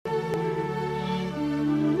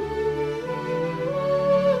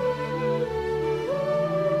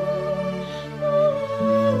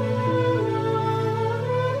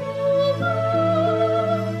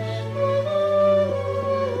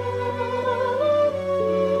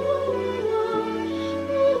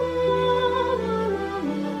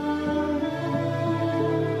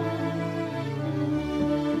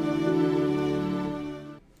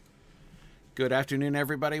Good afternoon,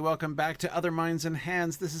 everybody. Welcome back to Other Minds and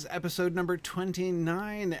Hands. This is episode number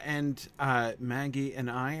 29, and Maggie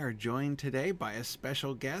and I are joined today by a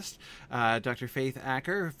special guest, Dr. Faith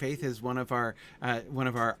Acker. Faith is one of our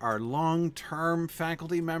long-term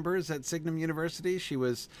faculty members at Signum University. She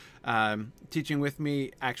was teaching with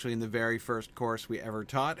me actually in the very first course we ever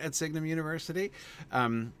taught at Signum University.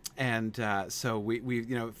 So we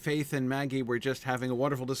Faith and Maggie were just having a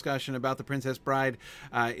wonderful discussion about The Princess Bride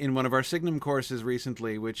in one of our Signum courses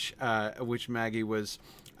recently, which Maggie was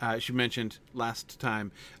she mentioned last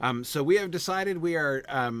time. So we have decided we are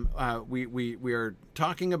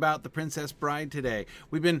talking about The Princess Bride today.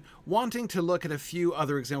 We've been wanting to look at a few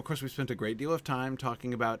other examples. Of course, we spent a great deal of time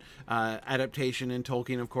talking about adaptation in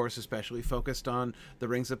Tolkien, of course, especially focused on The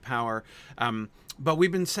Rings of Power. But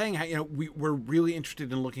we've been saying how, we're really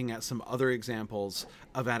interested in looking at some other examples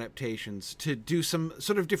of adaptations to do some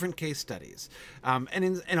sort of different case studies. And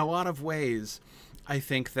in a lot of ways, I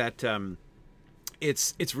think that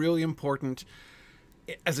it's really important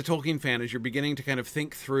as a Tolkien fan, as you're beginning to kind of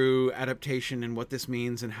think through adaptation and what this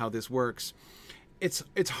means and how this works.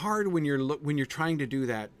 It's hard when you're trying to do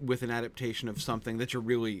that with an adaptation of something that you're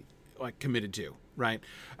really committed to, right?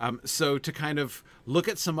 So to kind of look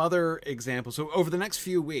at some other examples. So over the next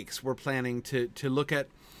few weeks, we're planning to look at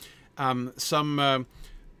some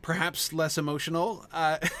perhaps less emotional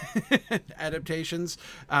adaptations.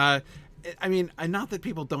 I mean, not that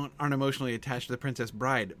people aren't emotionally attached to The Princess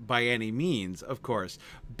Bride by any means, of course,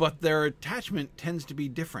 but their attachment tends to be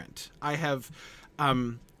different. I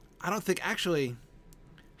don't think actually.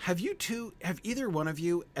 Have either one of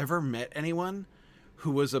you ever met anyone who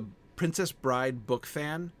was a Princess Bride book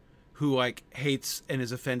fan who hates and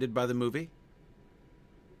is offended by the movie?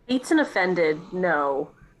 Hates and offended, no.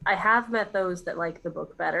 I have met those that like the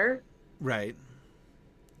book better. Right.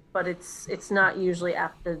 But it's not usually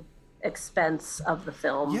at the expense of the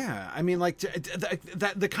film. Yeah, I mean,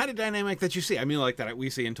 the kind of dynamic that you see. I mean, that we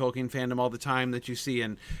see in Tolkien fandom all the time, that you see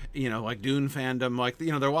in Dune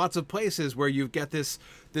fandom. There are lots of places where you get this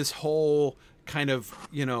whole kind of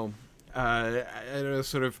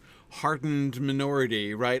sort of hardened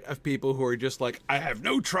minority, right, of people who are just I have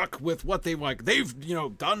no truck with what they've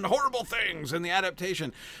done horrible things in the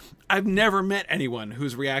adaptation. I've never met anyone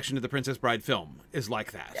whose reaction to the Princess Bride film is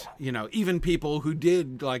like that. Yeah. Even people who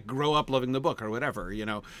did grow up loving the book or whatever,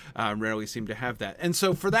 rarely seem to have that. And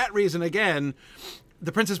so for that reason, again,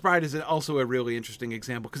 The Princess Bride is also a really interesting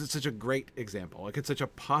example because it's such a great example. It's such a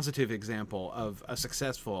positive example of a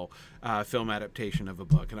successful film adaptation of a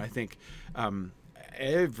book. And I think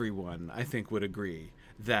everyone, would agree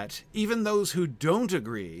that even those who don't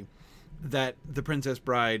agree that The Princess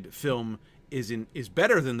Bride film is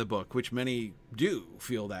better than the book, which many do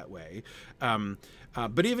feel that way.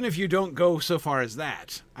 But even if you don't go so far as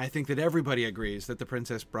that, I think that everybody agrees that The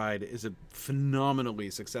Princess Bride is a phenomenally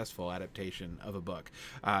successful adaptation of a book.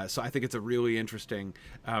 So I think it's a really interesting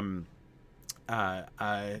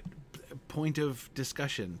point of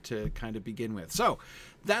discussion to kind of begin with. So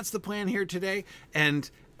that's the plan here today.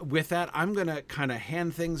 And with that, I'm going to kind of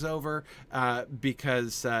hand things over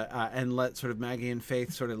because and let sort of Maggie and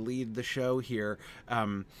Faith sort of lead the show here.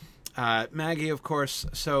 Maggie, of course.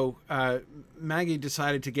 So Maggie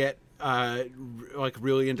decided to get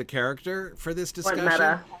really into character for this discussion. What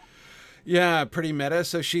meta? Yeah, pretty meta.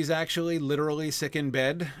 So she's actually literally sick in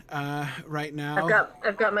bed right now.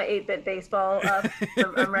 I've got my 8-bit baseball up.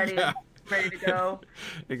 I'm ready. Yeah. Ready to go.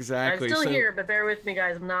 Exactly. I'm still here, but bear with me,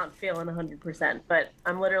 guys. I'm not feeling 100%, but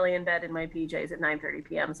I'm literally in bed in my PJs at 9:30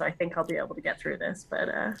 p.m., so I think I'll be able to get through this.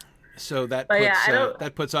 So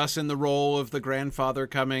that puts us in the role of the grandfather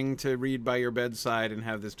coming to read by your bedside and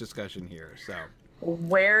have this discussion here. So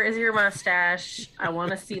where is your mustache? I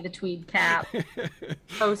want to see the tweed cap.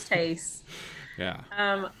 Post haste. Yeah.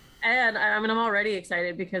 And I'm already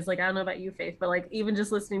excited because I don't know about you, Faith, but even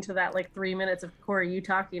just listening to that 3 minutes of Corey, you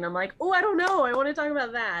talking, I'm oh, I don't know. I want to talk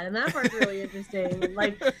about that. And that part's really interesting.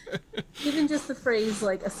 And even just the phrase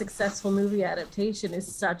a successful movie adaptation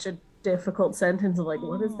is such a difficult sentence of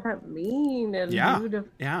what does that mean? And who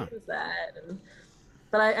defines that?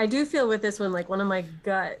 But I do feel with this one, one of my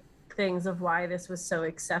gut things of why this was so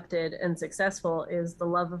accepted and successful is the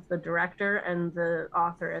love of the director and the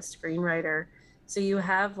author as screenwriter. So you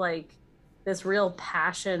have this real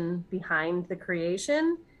passion behind the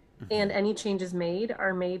creation, and any changes made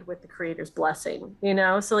are made with the creator's blessing,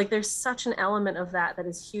 So there's such an element of that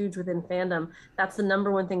is huge within fandom. That's the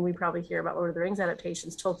number one thing we probably hear about Lord of the Rings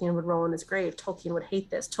adaptations. Tolkien would roll in his grave. Tolkien would hate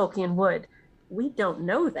this. Tolkien would. We don't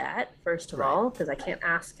know that, first of all, because I can't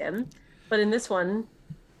ask him. But in this one,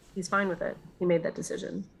 he's fine with it. He made that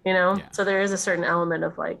decision, Yeah. So there is a certain element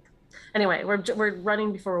of Anyway, we're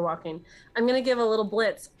running before we're walking. I'm gonna give a little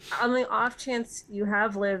blitz on the off chance you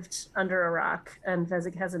have lived under a rock and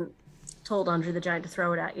Fezzik hasn't told Andre the Giant to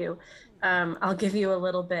throw it at you. I'll give you a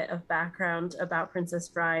little bit of background about Princess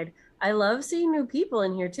Bride. I love seeing new people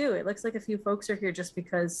in here too. It looks like a few folks are here just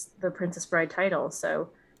because the Princess Bride title. So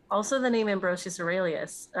also the name Ambrosius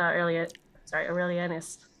Aurelianus.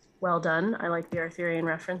 Well done. I like the Arthurian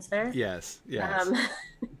reference there. Yes, yes.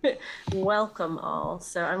 Welcome all.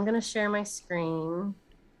 So I'm going to share my screen.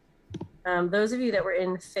 Those of you that were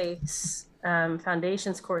in Faith's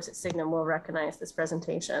Foundations course at Signum will recognize this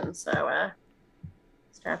presentation. So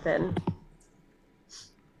strap in.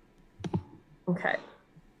 Okay.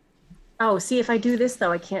 Oh, see, if I do this,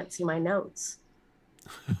 though, I can't see my notes.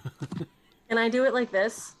 Can I do it like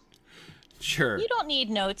this? Sure. You don't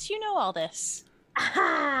need notes. You know all this.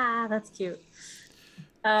 Ah, that's cute.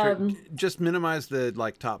 Sure. Just minimize the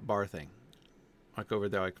like top bar thing, like over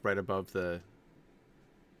there, like right above the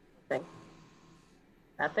thing.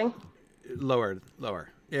 That thing. Lower.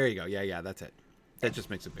 There you go. Yeah, that's it. That just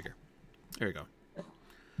makes it bigger. There you go.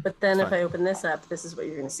 But then if I open this up, this is what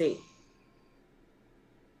you're going to see.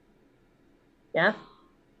 Yeah.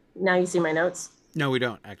 Now you see my notes. No, we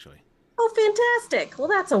don't actually. Oh, fantastic! Well,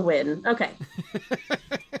 that's a win. Okay.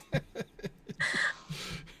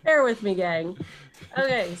 Bear with me, gang.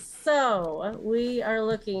 Okay, so we are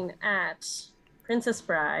looking at Princess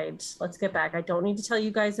Bride. Let's get back. I don't need to tell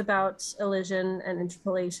you guys about elision and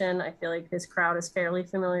interpolation. I feel like this crowd is fairly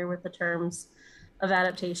familiar with the terms of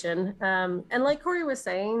adaptation. And like Corey was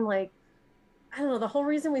saying, like, I don't know, the whole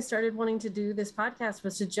reason we started wanting to do this podcast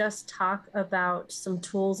was to just talk about some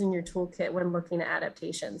tools in your toolkit when looking at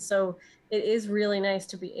adaptation. So it is really nice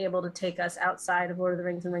to be able to take us outside of Lord of the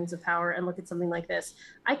Rings and Rings of Power and look at something like this.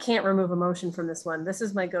 I can't remove emotion from this one. This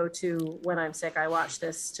is my go-to when I'm sick. I watch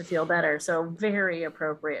this to feel better. So very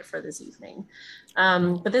appropriate for this evening.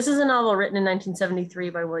 But this is a novel written in 1973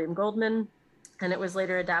 by William Goldman, and it was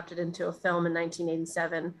later adapted into a film in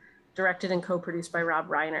 1987. Directed and co-produced by Rob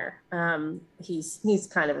Reiner. He's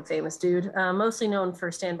kind of a famous dude, mostly known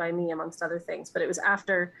for Stand By Me, amongst other things. But it was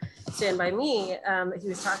after Stand By Me that he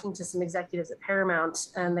was talking to some executives at Paramount,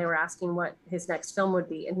 and they were asking what his next film would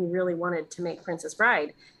be, and he really wanted to make Princess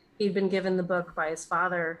Bride. He'd been given the book by his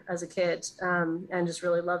father as a kid, and just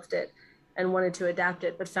really loved it and wanted to adapt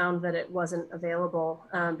it, but found that it wasn't available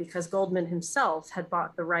because Goldman himself had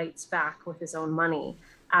bought the rights back with his own money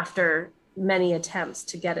after many attempts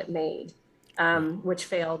to get it made, which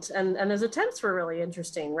failed. And those attempts were really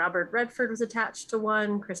interesting. Robert Redford was attached to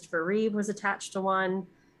one, Christopher Reeve was attached to one.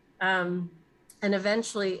 And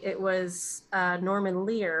eventually it was Norman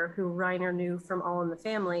Lear, who Reiner knew from All in the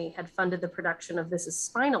Family, had funded the production of This Is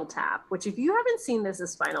Spinal Tap, which if you haven't seen This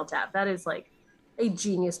Is Spinal Tap, that is like a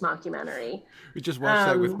genius mockumentary. We just watched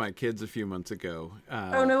that with my kids a few months ago.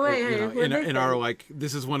 Oh no way! In our like,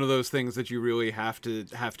 this is one of those things that you really have to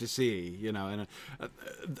see, you know.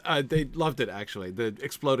 And they loved it actually. The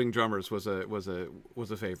Exploding Drummers was a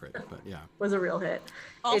favorite, but yeah, was a real hit.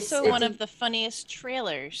 Also, one of the funniest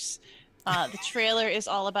trailers. The trailer is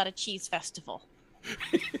all about a cheese festival.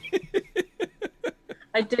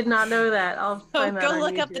 I did not know that. I'll find that go on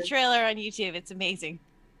look YouTube. up the trailer on YouTube. It's amazing.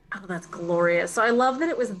 Oh, that's glorious. So I love that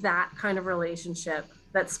it was that kind of relationship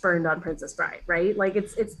that spurned on Princess Bride, right? Like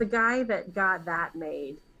it's the guy that got that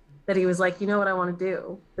made, that he was like, you know what I want to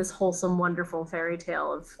do? This wholesome, wonderful fairy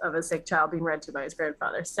tale of a sick child being read to by his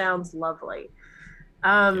grandfather. Sounds lovely.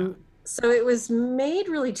 So it was made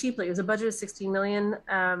really cheaply. It was a budget of 16 million,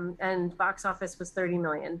 and box office was 30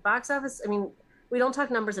 million. Box office, I mean, we don't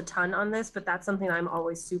talk numbers a ton on this, but that's something I'm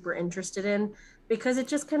always super interested in because it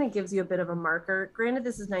just kind of gives you a bit of a marker. Granted,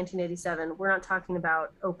 this is 1987. We're not talking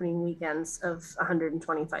about opening weekends of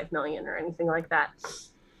 125 million or anything like that.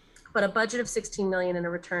 But a budget of 16 million and a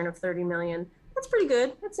return of 30 million, that's pretty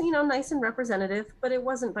good. It's, you know, nice and representative, but it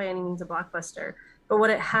wasn't by any means a blockbuster. But what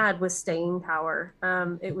it had was staying power.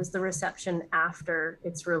 It was the reception after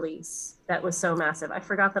its release that was so massive. I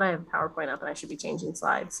forgot that I have PowerPoint up and I should be changing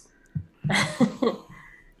slides.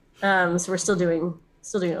 So we're still doing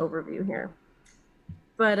overview here,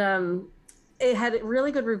 but it had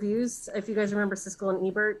really good reviews. If you guys remember, Siskel and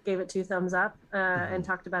Ebert gave it 2 thumbs up and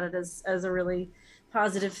talked about it as a really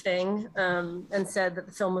positive thing, and said that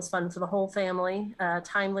the film was fun for the whole family.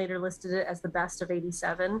 Time later listed it as the best of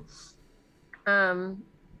 87.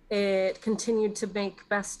 It continued to make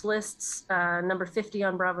best lists, number 50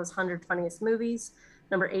 on Bravo's 100 Funniest Movies,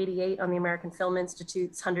 number 88 on the American Film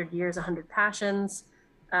Institute's 100 Years, 100 Passions,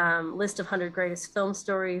 list of 100 greatest film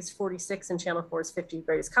stories, 46 in Channel 4's 50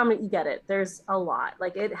 greatest comedy. You get it. There's a lot.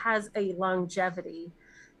 Like, it has a longevity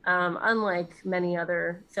unlike many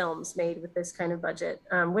other films made with this kind of budget,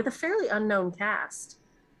 with a fairly unknown cast.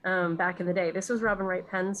 Back in the day, this was Robin Wright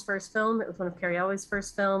Penn's first film. It was one of Carrie Elway's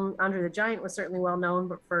first film. Andre the Giant was certainly well known,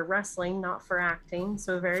 but for wrestling, not for acting,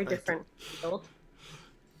 so a very different field.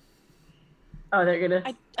 Oh, they're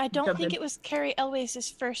gonna. I don't think it was Carrie Elway's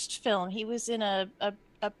first film. He was in a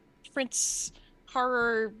Prince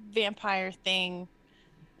horror vampire thing.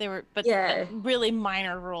 They were, but really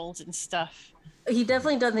minor roles and stuff. He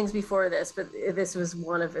definitely done things before this, but this was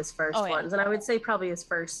one of his first ones, and I would say probably his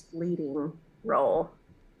first leading role.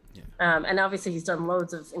 Yeah. And obviously he's done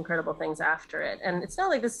loads of incredible things after it. And it's not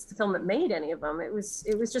like this is the film that made any of them. It was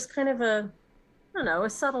just kind of a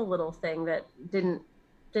subtle little thing that didn't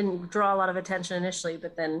draw a lot of attention initially,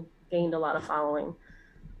 but then gained a lot of following.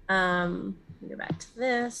 Let me go back to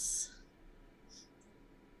this.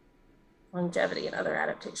 Longevity and other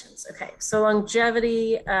adaptations. Okay, so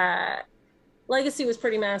Longevity, Legacy was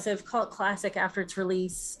pretty massive, cult classic after its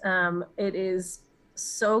release. It is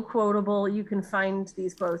so quotable. You can find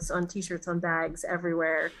these quotes on t-shirts, on bags,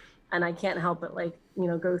 everywhere, and I can't help but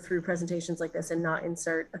go through presentations like this and not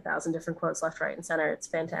insert 1,000 different quotes left, right, and center. It's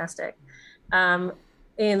fantastic.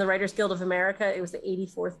 In the Writers Guild of America, it was the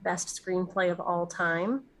 84th best screenplay of all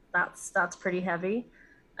time. That's pretty heavy.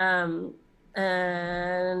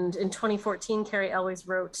 And in 2014, Carrie Elwes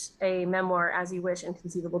wrote a memoir, As You Wish,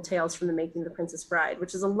 Inconceivable Tales from the Making of the Princess Bride,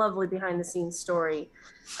 which is a lovely behind-the-scenes story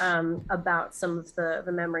about some of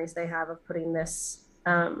the memories they have of putting this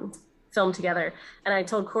film together. And I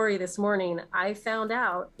told Corey this morning, I found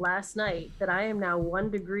out last night that I am now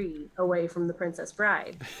 1 degree away from the Princess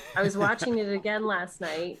Bride. I was watching it again last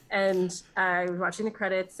night, and I was watching the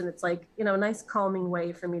credits, and it's like, a nice calming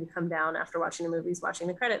way for me to come down after watching the movies, watching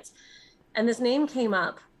the credits. And this name came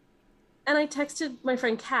up, and I texted my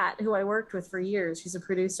friend Kat, who I worked with for years. She's a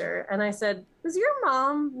producer. And I said, was your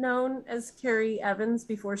mom known as Carrie Evans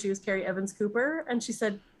before she was Carrie Evans Cooper? And she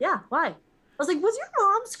said, yeah, why? I was like, was your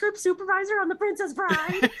mom script supervisor on The Princess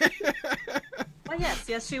Bride? Well, yes,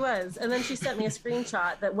 she was. And then she sent me a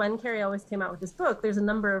screenshot that when Carrie Elwes came out with this book, there's a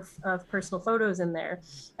number of personal photos in there.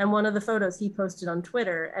 And one of the photos he posted on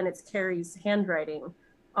Twitter, and it's Carrie's handwriting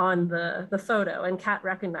on the photo, and Kat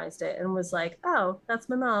recognized it and was like, oh, that's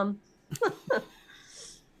my mom. So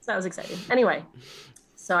that was exciting. Anyway,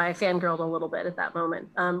 so I fangirled a little bit at that moment.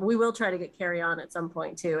 We will try to get Carrie on at some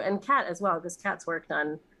point too, and Kat as well, because Kat's worked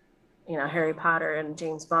on Harry Potter and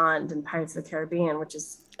James Bond and Pirates of the Caribbean, which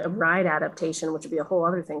is a ride adaptation, which would be a whole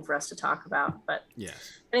other thing for us to talk about. But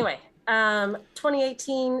anyway,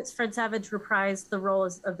 2018, Fred Savage reprised the role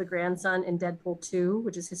of the grandson in Deadpool 2,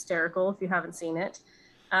 which is hysterical if you haven't seen it.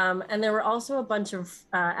 And there were also a bunch of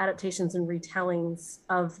adaptations and retellings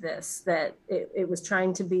of this that it was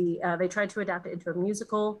trying to be, they tried to adapt it into a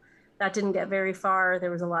musical. That didn't get very far.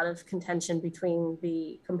 There was a lot of contention between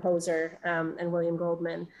the composer and William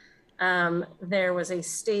Goldman. There was a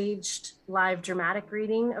staged live dramatic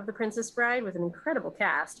reading of The Princess Bride with an incredible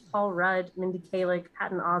cast: Paul Rudd, Mindy Kaling,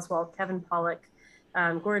 Patton Oswalt, Kevin Pollak,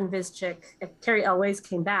 Gordon Vischick. Carrie Elwes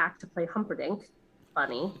came back to play Humperdinck.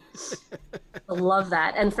 Funny. I love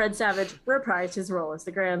that. And Fred Savage reprised his role as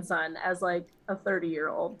the grandson as like a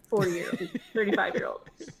 30-year-old, 40-year-old, 35-year-old.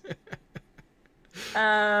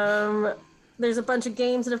 There's a bunch of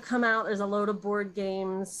games that have come out. There's a load of board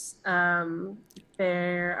games.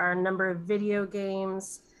 There are a number of video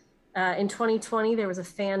games. In 2020, there was a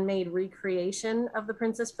fan-made recreation of The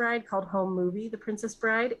Princess Bride called Home Movie, The Princess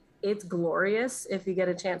Bride. It's glorious if you get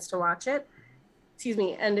a chance to watch it. Excuse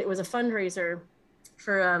me. And it was a fundraiser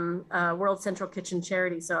for World Central Kitchen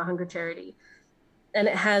charity, so a hunger charity. And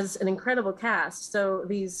it has an incredible cast. So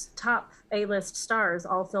these top A-list stars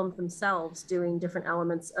all filmed themselves doing different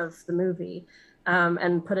elements of the movie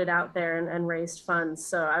and put it out there and raised funds.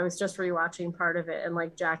 So I was just rewatching part of it, and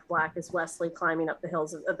like Jack Black is Wesley climbing up the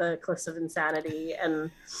hills of the cliffs of insanity, and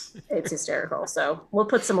it's hysterical. So we'll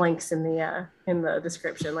put some links in the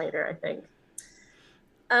description later, I think.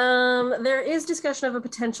 There is discussion of a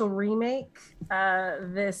potential remake.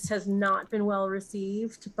 This has not been well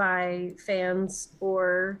received by fans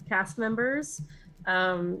or cast members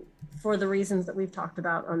for the reasons that we've talked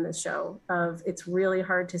about on this show. It's really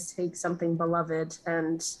hard to take something beloved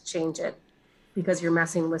and change it because you're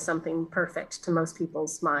messing with something perfect to most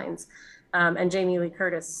people's minds. And Jamie Lee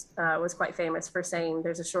Curtis was quite famous for saying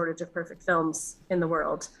there's a shortage of perfect films in the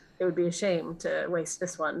world. It would be a shame to waste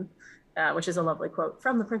this one. Which is a lovely quote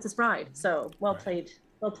from The Princess Bride. So well played.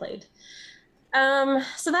 So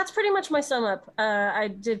that's pretty much my sum up. I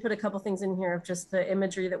did put a couple things in here of just the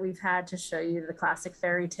imagery that we've had to show you the classic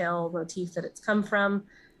fairy tale motif that it's come from.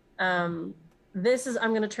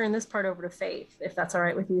 I'm going to turn this part over to Faith, if that's all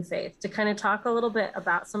right with you, Faith, to kind of talk a little bit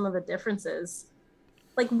about some of the differences,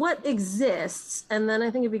 like what exists. And then I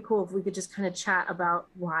think it'd be cool if we could just kind of chat about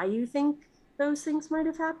why you think those things might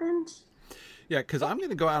have happened. Yeah, because I'm going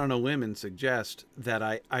to go out on a limb and suggest that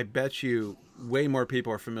I bet you way more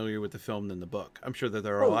people are familiar with the film than the book. I'm sure that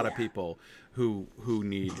there are a lot of people who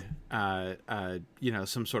need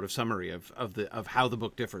some sort of summary of how the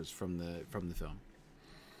book differs from the film.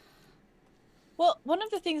 Well, one of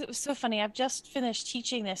the things that was so funny, I've just finished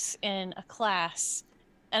teaching this in a class.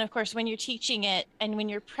 And of course, when you're teaching it and when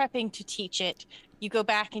you're prepping to teach it, you go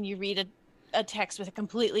back and you read a text with a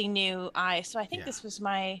completely new eye. So I think this was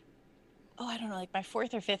my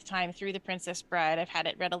fourth or fifth time through The Princess Bride. I've had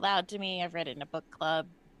it read aloud to me. I've read it in a book club.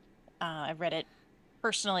 I've read it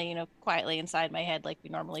personally, quietly inside my head like we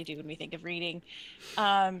normally do when we think of reading.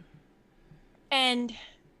 And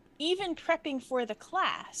even prepping for the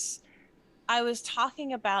class, I was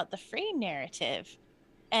talking about the frame narrative.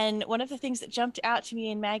 And one of the things that jumped out to me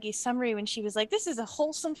in Maggie's summary when she was like, this is a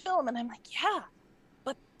wholesome film. And I'm like, yeah,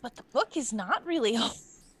 but the book is not really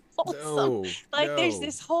wholesome. There's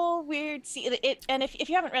this whole weird scene. And if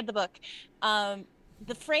you haven't read the book,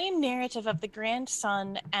 the frame narrative of the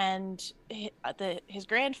grandson and his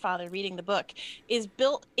grandfather reading the book is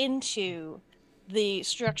built into the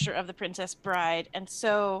structure of The Princess Bride. And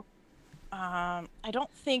so I don't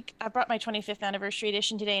think I brought my 25th anniversary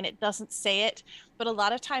edition today and it doesn't say it, but a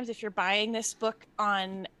lot of times if you're buying this book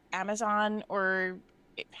on Amazon or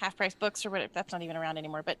Half Price Books or whatever, that's not even around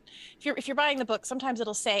anymore, but if you're buying the book, sometimes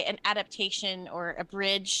it'll say an adaptation or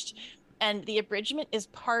abridged, and the abridgment is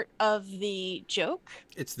part of the joke.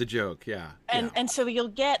 It's the joke, yeah. And so you'll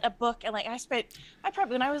get a book, and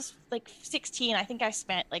when I was like 16, I think I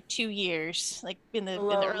spent like 2 years, like in the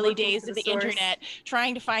early days of the internet,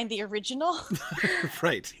 trying to find the original.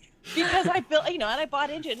 Right. Because I built, and I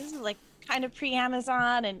bought into it. This is like kind of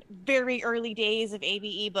pre-Amazon and very early days of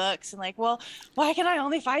ABE books, and like, well, why can I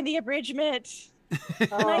only find the abridgment?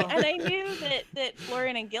 And I knew that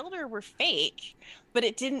Florian and Gilder were fake, but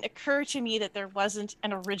it didn't occur to me that there wasn't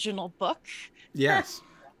an original book. Yes.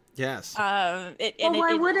 Why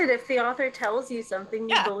would it? If the author tells you something,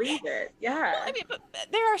 you believe it. Yeah. Well, but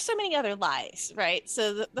there are so many other lies, right?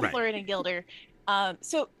 So the right. Florian and Gilder.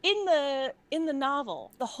 So in the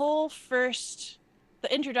novel, the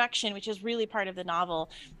introduction, which is really part of the novel,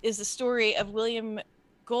 is the story of William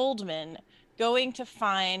Goldman going to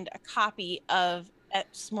find a copy of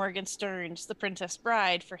S. Morgenstern's The Princess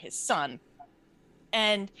Bride for his son.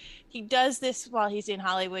 And he does this while he's in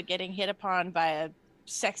Hollywood getting hit upon by a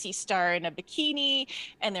sexy star in a bikini,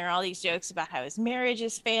 and there are all these jokes about how his marriage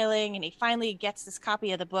is failing, and he finally gets this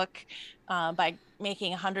copy of the book by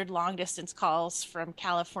making 100 long-distance calls from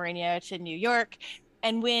California to New York.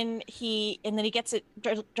 And then he gets it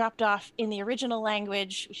dropped off in the original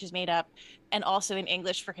language, which is made up, and also in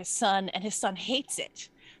English for his son, and his son hates it.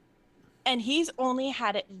 And he's only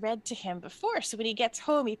had it read to him before. So when he gets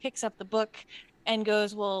home, he picks up the book and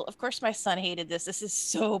goes, well, of course my son hated this. This is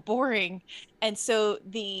so boring. And so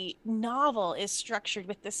the novel is structured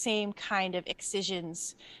with the same kind of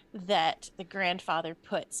excisions that the grandfather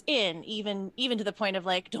puts in, even to the point of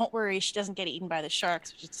like, don't worry, she doesn't get eaten by the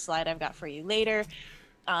sharks, which is the slide I've got for you later.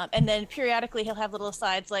 And then periodically he'll have little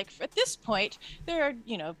asides like, at this point, there are,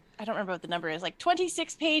 I don't remember what the number is, like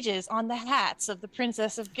 26 pages on the hats of the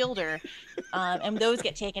Princess of Gilder. And those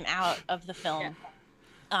get taken out of the film.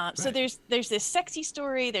 Right. So there's this sexy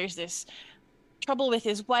story, there's this trouble with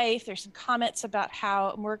his wife, there's some comments about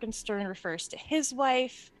how Morgenstern refers to his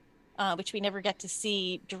wife, which we never get to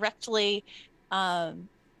see directly. So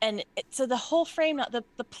the whole frame,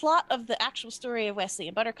 the plot of the actual story of Wesley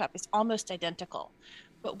and Buttercup is almost identical.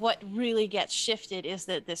 But what really gets shifted is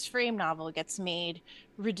that this frame novel gets made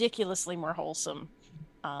ridiculously more wholesome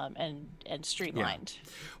and streamlined. Yeah.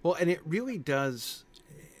 Well, and it really does,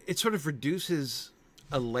 it sort of reduces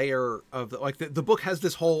a layer of the book has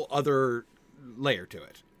this whole other layer to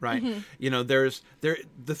it, right? Mm-hmm.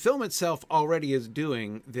 The film itself already is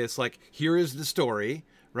doing this, like, here is the story,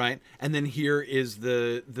 right? And then here is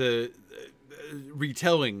the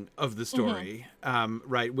retelling of the story, mm-hmm.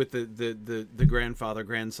 Right, with the grandfather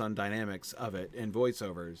grandson dynamics of it and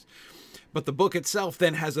voiceovers. But the book itself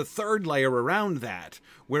then has a third layer around that,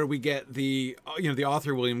 where we get the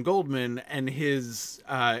author William Goldman and his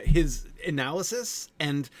analysis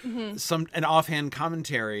and mm-hmm. an offhand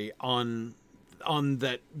commentary on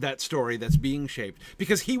that story that's being shaped,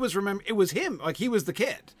 because it was him, like, he was the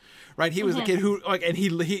kid, right? He was mm-hmm. the kid who, like, and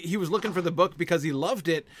he was looking for the book because he loved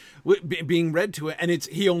it being read to it, and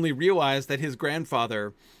he only realized that his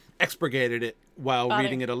grandfather expurgated it while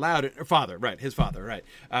reading it aloud. Father, right? His father, right?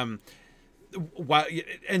 While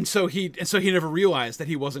and so he never realized that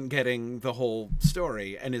he wasn't getting the whole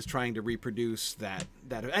story and is trying to reproduce that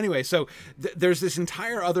anyway. So there's this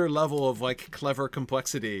entire other level of like clever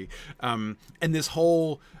complexity, and this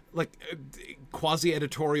whole like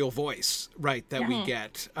quasi-editorial voice, right, that we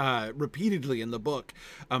get repeatedly in the book,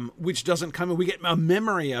 which doesn't come, we get a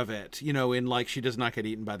memory of it, you know, in like She Does Not Get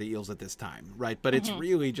Eaten by the Eels at This Time, right, but it's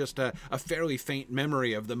really just a fairly faint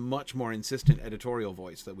memory of the much more insistent editorial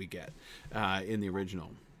voice that we get in the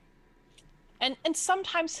original. And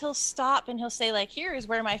sometimes he'll stop and he'll say like, here is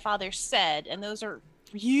where my father said, and those are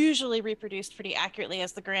usually reproduced pretty accurately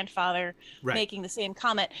as the grandfather making the same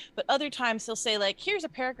comment. But other times he'll say like, here's a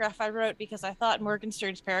paragraph I wrote because I thought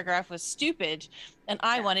Morgenstern's paragraph was stupid and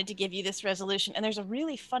I wanted to give you this resolution. And there's a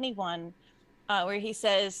really funny one where he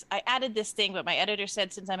says, I added this thing, but my editor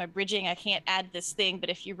said since I'm abridging I can't add this thing, but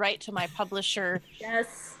if you write to my publisher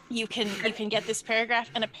you can get this paragraph.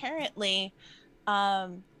 And apparently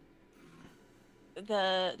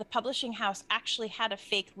the publishing house actually had a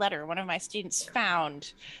fake letter one of my students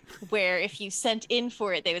found, where if you sent in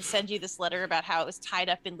for it, they would send you this letter about how it was tied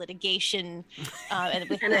up in litigation, and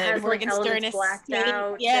with and it has Morgenstern like blacked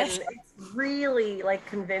out. Yes, and it's really like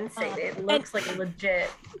convincing. It looks like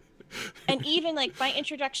legit. And even like my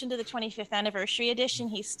introduction to the 25th anniversary edition,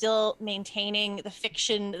 he's still maintaining the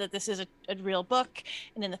fiction that this is a real book.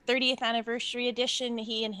 And in the 30th anniversary edition,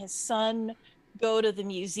 he and his son go to the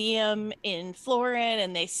museum in Florin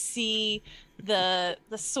and they see the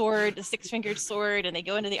sword, the six-fingered sword, and they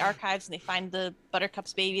go into the archives and they find the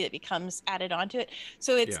Buttercup's baby that becomes added onto it.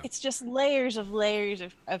 So it's just layers of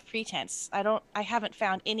pretense. I haven't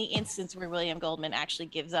found any instance where William Goldman actually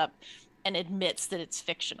gives up and admits that it's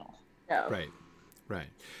fictional. No. Right.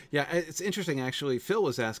 Yeah, it's interesting actually. Phil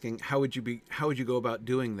was asking how would you go about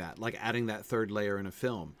doing that, like adding that third layer in a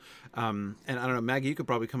film. And I don't know, Maggie, you could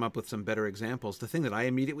probably come up with some better examples. The thing that I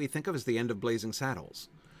immediately think of is the end of Blazing Saddles,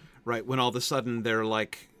 right? When all of a sudden they're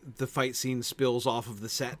like, the fight scene spills off of the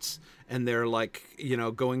sets and they're like, you know,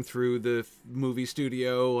 going through the movie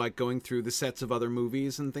studio, like going through the sets of other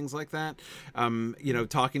movies and things like that. You know,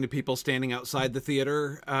 talking to people standing outside the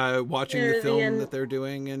theater, watching the film that they're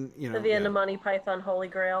doing. And, you know, the end of Monty Python Holy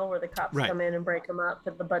Grail, where the cops come in and break them up,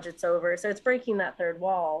 but the budget's over. So it's breaking that third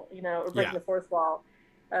wall, you know, or breaking the fourth wall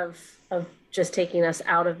of just taking us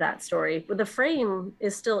out of that story. But the frame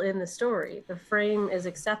is still in the story. The frame is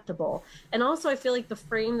acceptable. And also I feel like the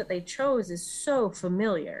frame that they chose is so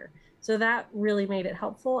familiar. So that really made it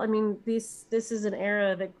helpful. I mean, this is an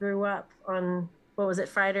era that grew up on, what was it,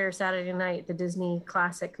 Friday or Saturday night, the Disney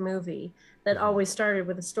classic movie that always started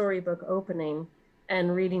with a storybook opening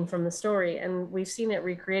and reading from the story. And we've seen it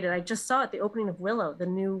recreated. I just saw it, the opening of Willow, the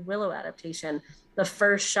new Willow adaptation. The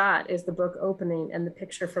first shot is the book opening and the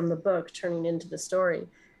picture from the book turning into the story.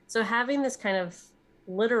 So having this kind of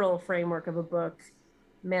literal framework of a book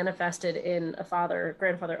manifested in a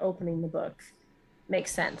grandfather opening the book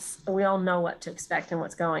makes sense. We all know what to expect and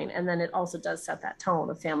what's going. And then it also does set that tone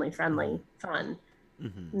of family-friendly fun.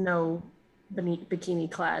 No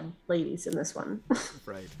bikini-clad ladies in this one.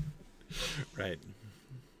 Right.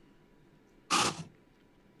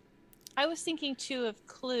 I was thinking too of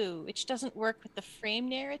Clue, which doesn't work with the frame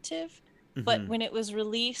narrative, but when it was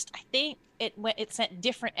released, I think it sent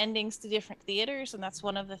different endings to different theaters, and that's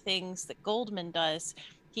one of the things that Goldman does.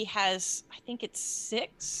 He has, I think it's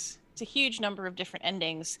 6. It's a huge number of different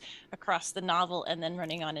endings across the novel, and then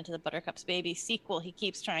running on into the Buttercup's Baby sequel, he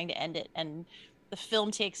keeps trying to end it, and the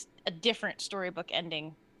film takes a different storybook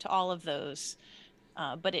ending to all of those.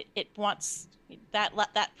 But it wants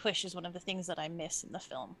that push is one of the things that I miss in the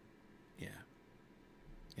film.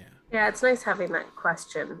 Yeah, it's nice having that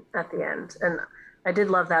question at the end. And I did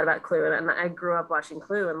love that about Clue. And I grew up watching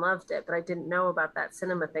Clue and loved it, but I didn't know about that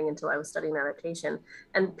cinema thing until I was studying adaptation.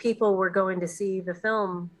 And people were going to see the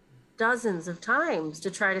film dozens of times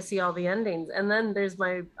to try to see all the endings. And then there's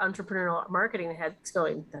my entrepreneurial marketing head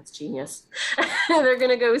going, that's genius. They're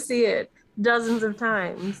going to go see it dozens of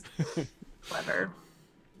times. Clever.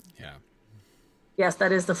 Yeah. Yes,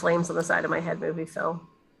 that is the flames on the side of my head movie, Phil.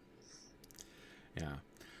 Yeah.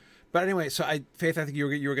 But anyway, so Faith, I think you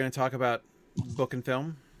were going to talk about book and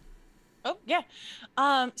film. Oh yeah.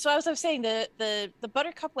 So as I was saying, the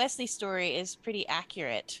Buttercup Wesley story is pretty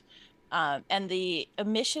accurate, and the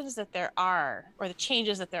omissions that there are, or the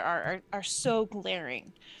changes that there are so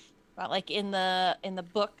glaring. Like in the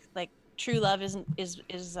book, like true love is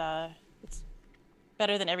it's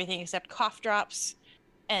better than everything except cough drops,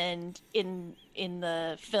 and in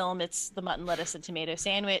the film, it's the mutton, lettuce, and tomato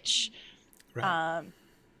sandwich. Right.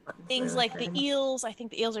 Things like the eels. I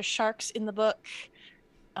think the eels are sharks in the book.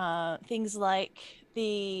 Things like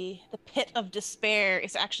the pit of despair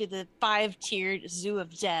is actually the 5-tiered zoo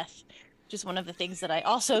of death, which is one of the things that I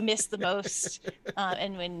also miss the most.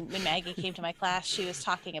 And when Maggie came to my class, she was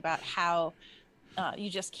talking about how you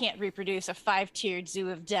just can't reproduce a 5-tiered zoo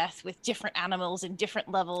of death with different animals in different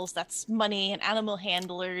levels. That's money and animal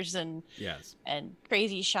handlers and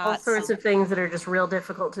crazy shots. All sorts of things that are just real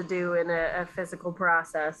difficult to do in a physical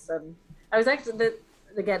process. And I was actually,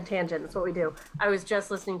 again, tangent, that's what we do. I was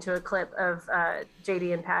just listening to a clip of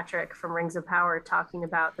JD and Patrick from Rings of Power talking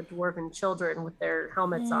about the dwarven children with their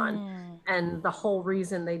helmets on. And the whole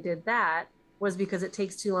reason they did that was because it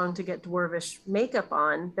takes too long to get dwarvish makeup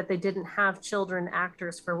on, that they didn't have children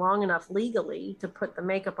actors for long enough legally to put the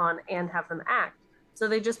makeup on and have them act. So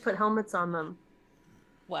they just put helmets on them.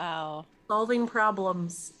 Wow. Solving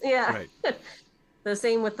problems. Yeah. Right. The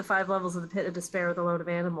same with the 5 levels of the pit of despair with a load of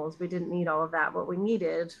animals. We didn't need all of that. What we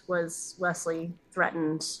needed was Wesley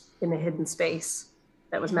threatened in a hidden space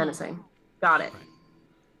that was menacing. Got it. Right.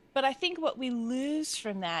 But I think what we lose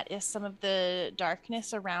from that is some of the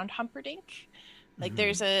darkness around Humperdinck. Like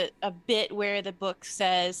there's a bit where the book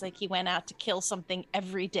says like he went out to kill something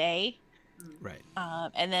every day. Right.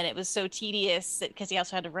 And then it was so tedious because he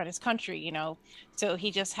also had to run his country, you know. So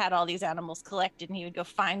he just had all these animals collected and he would go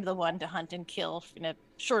find the one to hunt and kill in a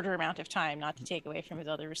shorter amount of time, not to take away from his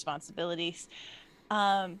other responsibilities.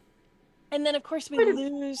 And then, of course, we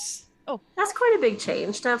lose... Oh, that's quite a big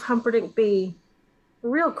change to have Humperdinck be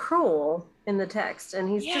real cruel in the text, and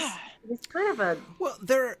he's kind of a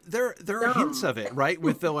there are hints of it, right?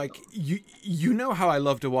 With the like you know how I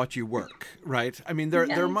love to watch you work, right? I mean there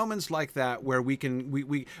are moments like that where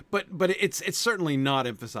we but it's certainly not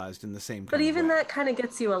emphasized in the same kind but even of way. That kind of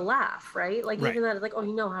gets you a laugh, right? Like even that, like, oh,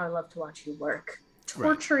 you know how I love to watch you work,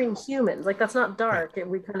 torturing humans, like that's not dark.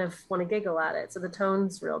 We kind of want to giggle at it, so the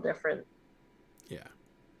tone's real different.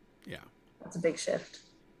 Yeah, that's a big shift.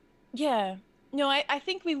 Yeah. No, I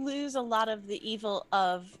think we lose a lot of the evil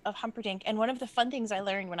of Humperdinck. And one of the fun things I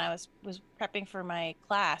learned when I was prepping for my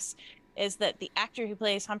class is that the actor who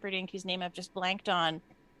plays Humperdinck, whose name I've just blanked on,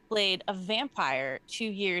 played a vampire 2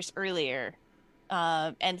 years earlier.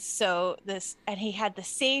 And he had the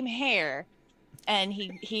same hair, and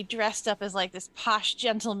he dressed up as like this posh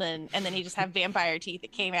gentleman, and then he just had vampire teeth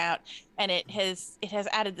that came out, and it has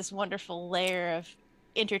added this wonderful layer of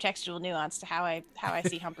intertextual nuance to how I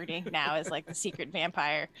see Humperdinck now as like the secret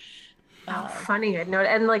vampire. Funny, I know,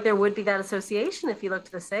 and like there would be that association if you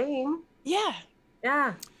looked the same. Yeah.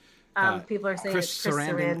 People are saying Chris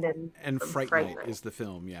Sarandon and Fright Night is the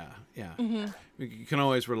film. Yeah. You can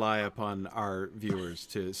always rely upon our viewers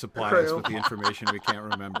to supply us with the information we can't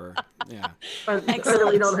remember. Yeah, or that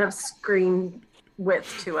we don't have screen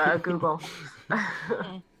width to Google.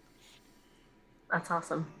 That's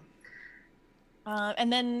awesome.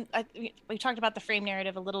 And then we talked about the frame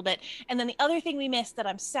narrative a little bit. And then the other thing we missed that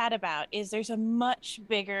I'm sad about is there's a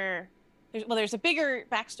bigger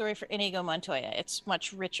backstory for Inigo Montoya. It's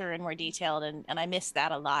much richer and more detailed, and I miss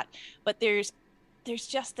that a lot. But there's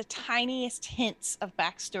just the tiniest hints of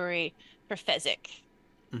backstory for Fezzik.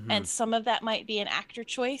 And some of that might be an actor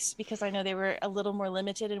choice because I know they were a little more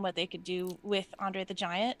limited in what they could do with Andre the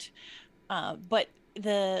Giant. But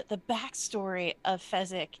the backstory of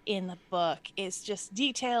Fezzik in the book is just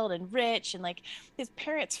detailed and rich, and like his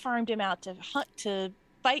parents farmed him out to hunt, to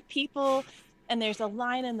fight people. And there's a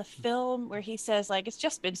line in the film where he says, like, it's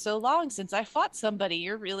just been so long since I fought somebody.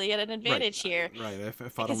 You're really at an advantage here. Right. I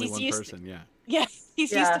fought only one person. Yeah,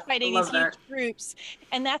 he's used to fighting these huge groups,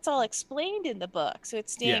 and that's all explained in the book. So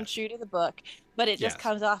it's staying true to the book, but it just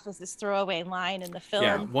comes off as this throwaway line in the film.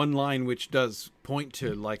 Yeah, one line which does point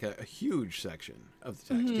to like a huge section of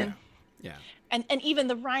the text. Yeah. And even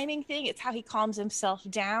the rhyming thing, it's how he calms himself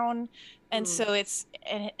down. And so it's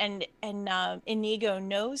and Inigo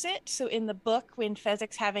knows it. So in the book, when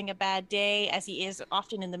Fezzik's having a bad day, as he is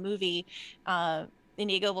often in the movie,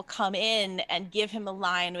 Inigo will come in and give him a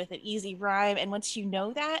line with an easy rhyme. And once you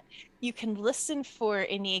know that, you can listen for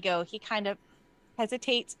Inigo. He kind of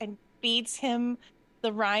hesitates and feeds him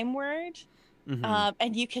the rhyme word.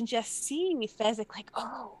 And you can just see Fezzik like,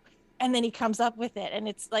 oh, and then he comes up with it. And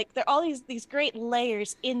it's like, there are all these great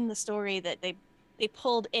layers in the story that they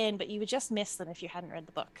pulled in, but you would just miss them if you hadn't read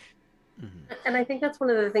the book. And I think that's one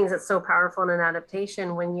of the things that's so powerful in an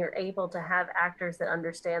adaptation, when you're able to have actors that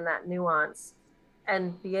understand that nuance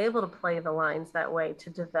and be able to play the lines that way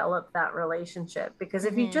to develop that relationship. Because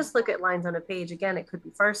if you just look at lines on a page, again, it could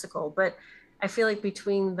be farcical, but I feel like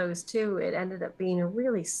between those two, it ended up being a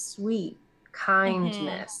really sweet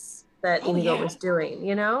kindness that Inigo was doing.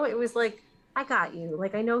 You know, it was like I got you.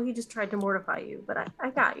 Like, I know he just tried to mortify you, but I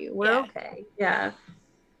got you. We're okay. Yeah. It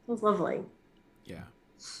was lovely. Yeah.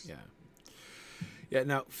 Yeah. Yeah.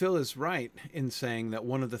 Now, Phil is right in saying that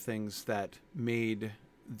one of the things that made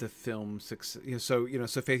the film success, so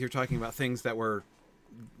Faith, you're talking about things that were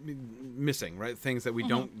missing, right? Things that we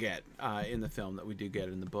don't get in the film that we do get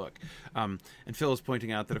in the book. And Phil is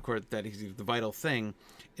pointing out that, of course, that the vital thing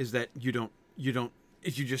is that you don't.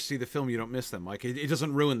 If you just see the film, you don't miss them. Like it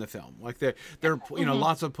doesn't ruin the film. Like there are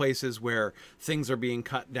lots of places where things are being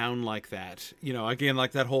cut down like that. Again,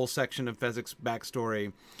 like that whole section of Fezzik's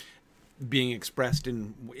backstory being expressed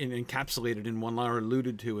in encapsulated in one line or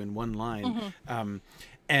alluded to in one line,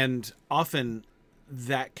 and often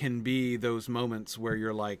that can be those moments where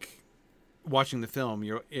you're like watching the film.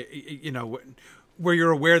 Where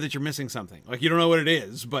you're aware that you're missing something. Like you don't know what it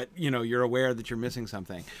is, but you're aware that you're missing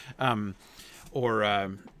something.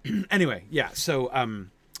 Anyway, yeah. So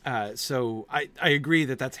I agree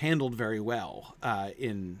that that's handled very well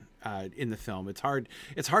in the film. It's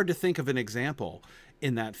hard to think of an example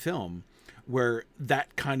in that film where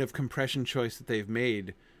that kind of compression choice that they've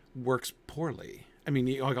made works poorly. I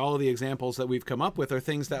mean, like all of the examples that we've come up with are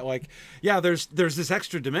things that, like, yeah, there's this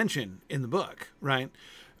extra dimension in the book, right?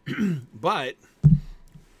 But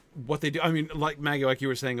what they do, I mean, like Maggie, like you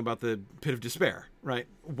were saying about the Pit of Despair, right?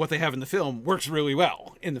 What they have in the film works really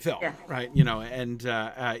well in the film, right? And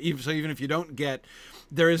even if you don't get,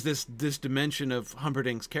 there is this dimension of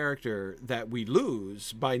Humperdinck's character that we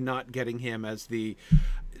lose by not getting him as the,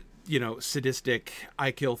 sadistic,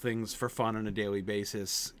 I kill things for fun on a daily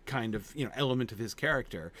basis kind of, element of his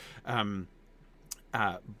character. But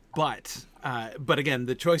again,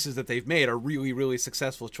 the choices that they've made are really, really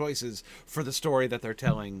successful choices for the story that they're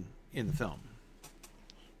telling in the film.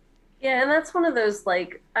 Yeah, and that's one of those,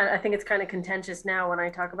 like, I think it's kind of contentious now when I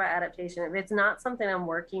talk about adaptation. If it's not something I'm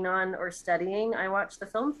working on or studying, I watch the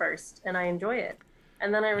film first and I enjoy it.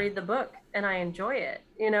 And then I read the book and I enjoy it.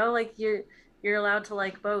 Like you're allowed to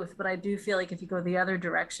like both, but I do feel like if you go the other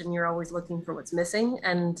direction, you're always looking for what's missing,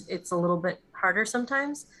 and it's a little bit harder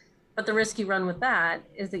sometimes. But the risk you run with that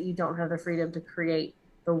is that you don't have the freedom to create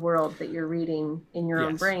the world that you're reading in your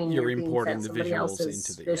own brain. You're importing the visuals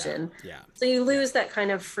into the vision. Yeah. So you lose that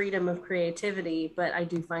kind of freedom of creativity, but I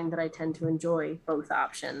do find that I tend to enjoy both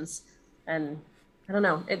options. And I don't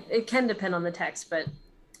know, it can depend on the text, but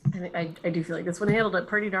I do feel like this one handled it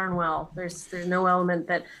pretty darn well. There's no element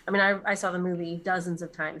that, I mean, I saw the movie dozens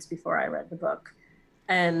of times before I read the book,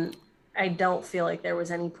 and I don't feel like there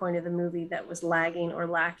was any point of the movie that was lagging or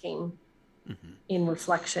lacking in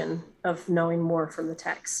reflection of knowing more from the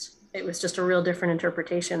text. It was just a real different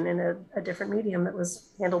interpretation in a different medium that was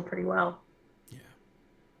handled pretty well. Yeah.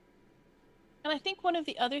 And I think one of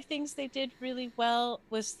the other things they did really well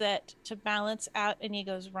was that to balance out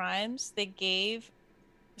Inigo's rhymes,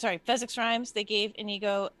 Fezzik's rhymes, they gave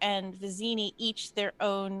Inigo and Vizzini each their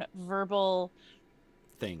own verbal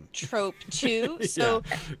thing trope too. So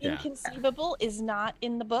inconceivable is not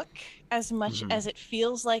in the book as much as it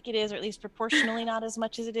feels like it is, or at least proportionally not as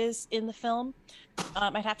much as it is in the film.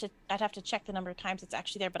 I'd have to check the number of times it's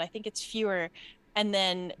actually there, but I think it's fewer. And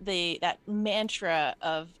then that mantra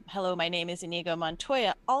of "Hello, my name is Inigo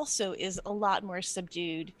Montoya" also is a lot more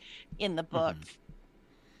subdued in the book.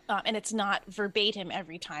 And it's not verbatim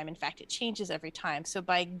every time. In fact, it changes every time. So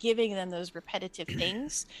by giving them those repetitive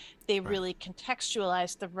things, they really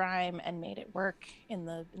contextualized the rhyme and made it work in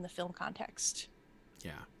the film context.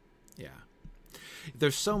 Yeah.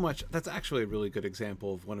 There's so much. That's actually a really good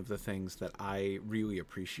example of one of the things that I really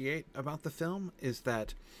appreciate about the film is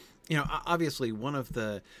that, obviously one of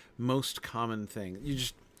the most common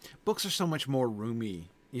things, books are so much more roomy.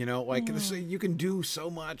 So you can do so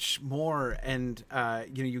much more, and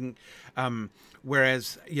you can.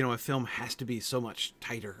 Whereas a film has to be so much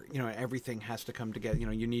tighter. Everything has to come together.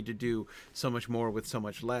 You need to do so much more with so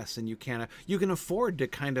much less, and you can afford to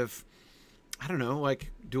kind of, I don't know,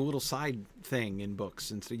 like do a little side thing in books,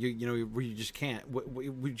 and so where you just can't,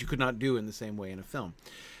 what you could not do in the same way in a film.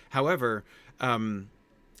 However,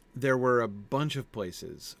 there were a bunch of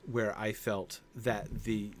places where I felt that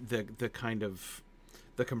the kind of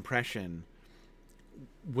the compression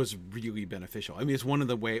was really beneficial. I mean, it's one of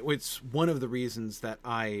the reasons that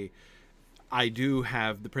I do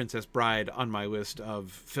have The Princess Bride on my list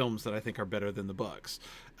of films that I think are better than the books.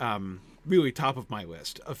 Really top of my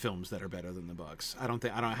list of films that are better than the books. I don't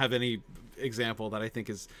have any example that I think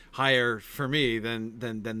is higher for me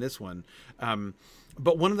than this one.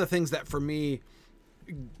 But one of the things that for me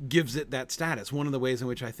gives it that status, one of the ways in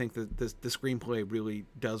which I think that the screenplay really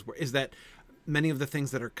does work, is that many of the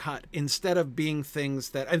things that are cut, instead of being things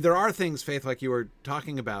that, and there are things, Faith, like you were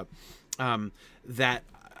talking about, that,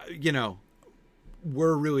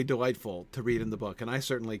 were really delightful to read in the book. And I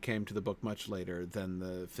certainly came to the book much later than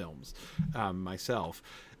the films myself.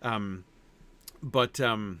 But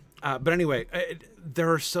anyway,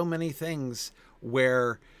 there are so many things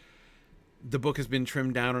where the book has been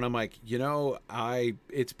trimmed down, and I'm like,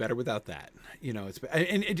 it's better without that.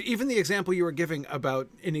 Even the example you were giving about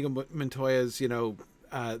Inigo Montoya's,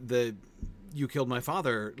 the "you killed my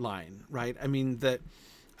father" line, right? I mean, that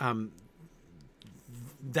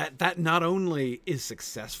not only is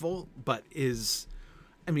successful, but is,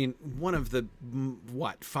 one of the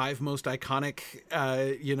 5 most iconic,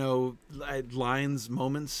 lines,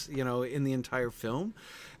 moments, in the entire film.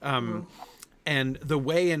 And the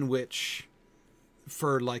way in which,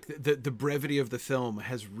 for like the brevity of the film,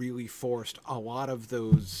 has really forced a lot of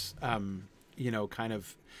those, kind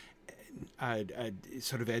of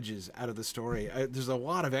sort of edges out of the story. There's a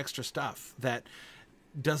lot of extra stuff that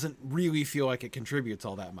doesn't really feel like it contributes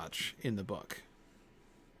all that much in the book.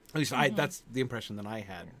 At least that's the impression that I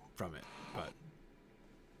had from it. But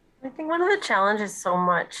I think one of the challenges so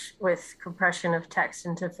much with compression of text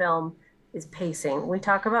into film is pacing. We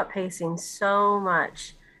talk about pacing so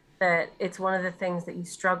much that it's one of the things that you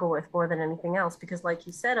struggle with more than anything else, because like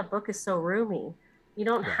you said, a book is so roomy. You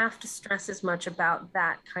don't have to stress as much about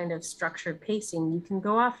that kind of structured pacing. You can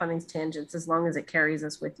go off on these tangents as long as it carries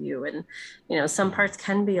us with you. And, some parts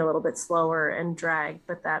can be a little bit slower and drag,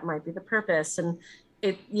 but that might be the purpose. And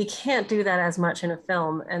you can't do that as much in a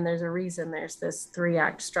film. And there's a reason there's this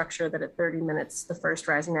 3-act structure that at 30 minutes, the first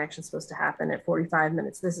rising action is supposed to happen. At 45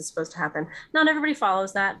 minutes, this is supposed to happen. Not everybody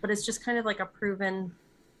follows that, but it's just kind of like a proven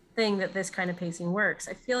thing that this kind of pacing works.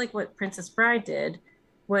 I feel like what Princess Bride did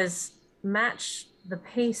was match the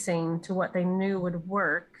pacing to what they knew would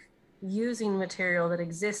work using material that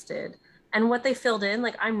existed. And what they filled in,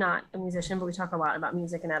 like, I'm not a musician, but we talk a lot about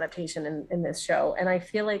music and adaptation in this show. And I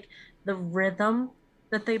feel like the rhythm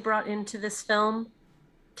that they brought into this film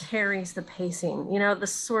carries the pacing, the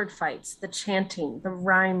sword fights, the chanting, the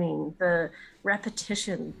rhyming, the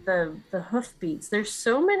repetition, the hoof beats. There's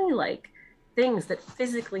so many things that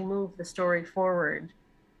physically move the story forward.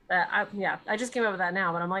 I just came up with that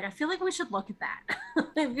now, but I'm like, I feel like we should look at that.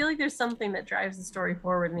 I feel like there's something that drives the story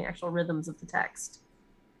forward in the actual rhythms of the text.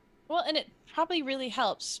 Well, and it probably really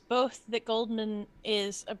helps both that Goldman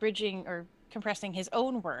is abridging or compressing his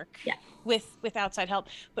own work with outside help,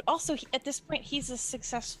 but also at this point he's a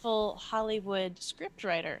successful Hollywood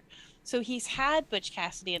scriptwriter. So he's had Butch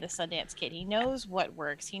Cassidy and the Sundance Kid. He knows what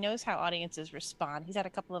works. He knows how audiences respond. He's had a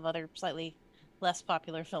couple of other slightly less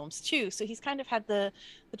popular films too. So he's kind of had the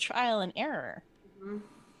trial and error. Mm-hmm.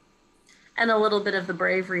 And a little bit of the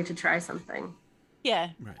bravery to try something. Yeah.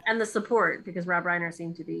 Right. And the support, because Rob Reiner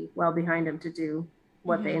seemed to be well behind him to do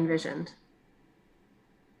what they envisioned.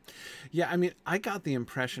 Yeah, I got the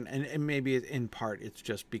impression, and maybe in part it's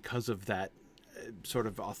just because of that sort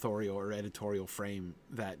of authorial or editorial frame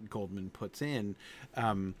that Goldman puts in.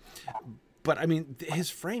 But his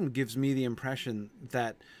frame gives me the impression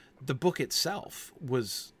that the book itself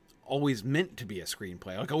was always meant to be a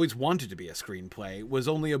screenplay, always wanted to be a screenplay, was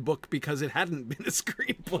only a book because it hadn't been a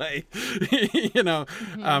screenplay,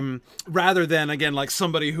 rather than, again, like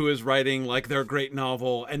somebody who is writing their great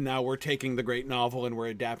novel, and now we're taking the great novel and we're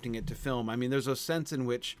adapting it to film. There's a sense in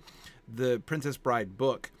which the Princess Bride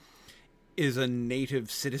book is a native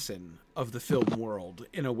citizen of the film world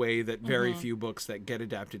in a way that very few books that get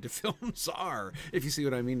adapted to films are, if you see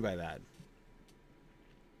what I mean by that.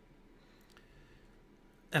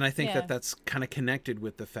 And I think that that's kind of connected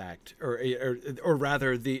with the fact, or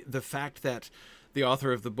rather the fact that the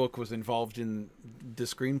author of the book was involved in the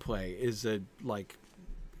screenplay is a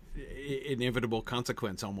inevitable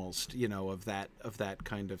consequence almost, of that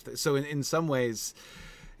kind of thing. So in some ways,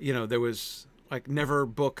 there was never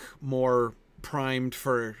book more primed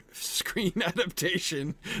for screen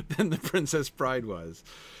adaptation than The Princess Bride was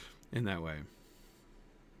in that way.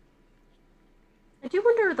 I do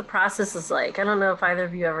wonder what the process is like. I don't know if either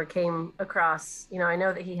of you ever came across, I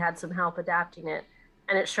know that he had some help adapting it,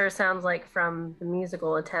 and it sure sounds like from the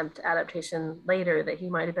musical attempt adaptation later that he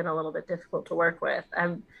might have been a little bit difficult to work with.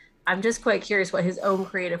 I'm just quite curious what his own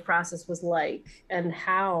creative process was like and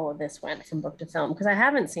how this went from book to film, because I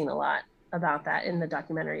haven't seen a lot about that in the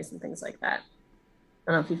documentaries and things like that.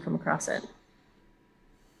 I don't know if you've come across it.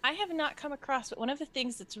 I have not come across, but one of the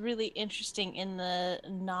things that's really interesting in the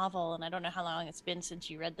novel, and I don't know how long it's been since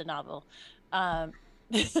you read the novel, but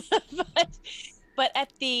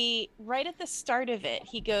at right at the start of it,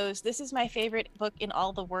 he goes, "This is my favorite book in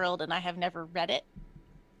all the world, and I have never read it."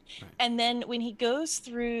 Right. And then when he goes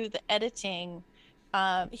through the editing,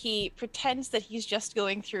 he pretends that he's just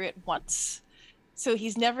going through it once. So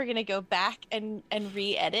he's never going to go back and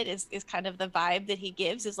re-edit is kind of the vibe that he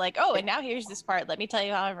gives, is like, oh, and now here's this part. Let me tell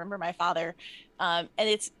you how I remember my father. And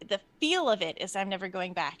it's the feel of it is I'm never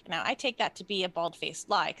going back. Now, I take that to be a bald-faced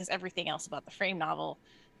lie because everything else about the Frame novel,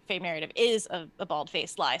 Frame narrative is a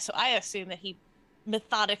bald-faced lie. So I assume that he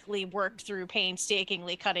methodically worked through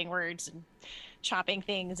painstakingly cutting words and chopping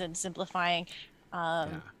things and simplifying.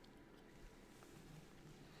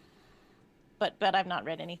 But I've not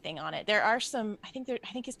read anything on it. There are some, I think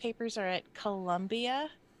his papers are at Columbia.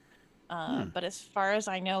 But as far as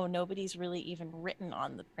I know, nobody's really even written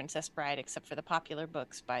on The Princess Bride except for the popular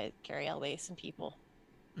books by Cary Elwes and people.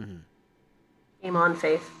 Mm-hmm. Game on,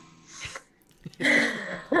 Faith.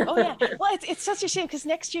 Oh yeah, well it's such a shame because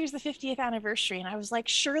next year's the 50th anniversary, and I was like,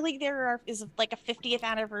 surely is like a 50th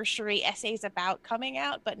anniversary essays about coming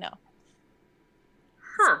out, but no.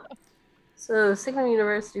 So Signum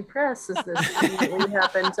University Press is this thing we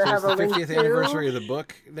happen to have a link to. It's the 50th anniversary of the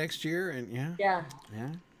book next year, and yeah.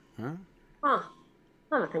 Huh? I'll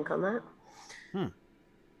have a think on that.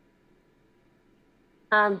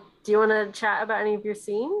 Do you want to chat about any of your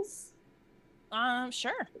scenes?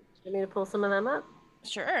 Sure. Do you want me to pull some of them up?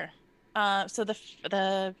 Sure. So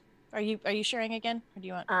are you sharing again, or do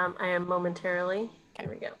you want? I am momentarily. Okay. Here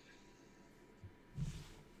we go.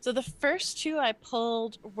 So the first two I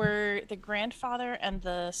pulled were the grandfather and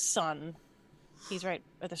the son. He's right.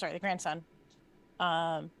 The grandson.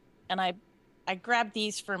 And I grabbed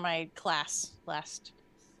these for my class last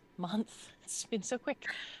month. It's been so quick.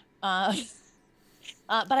 But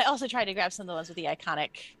I also tried to grab some of the ones with the iconic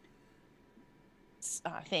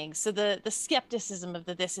things. So the skepticism of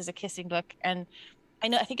this is a kissing book. And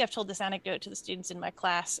I think I've told this anecdote to the students in my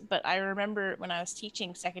class, but I remember when I was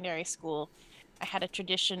teaching secondary school, I had a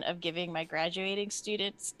tradition of giving my graduating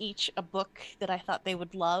students each a book that I thought they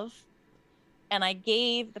would love. And I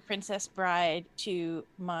gave The Princess Bride to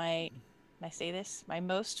my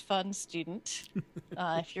most fun student.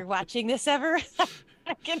 If you're watching this ever,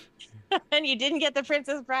 and you didn't get The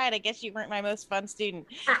Princess Bride, I guess you weren't my most fun student.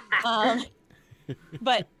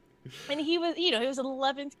 But he was, he was an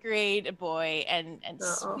 11th grade boy and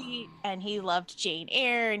sweet, and he loved Jane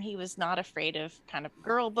Eyre, and he was not afraid of kind of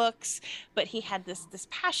girl books, but he had this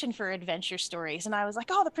passion for adventure stories. And I was like,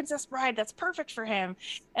 oh, The Princess Bride, that's perfect for him.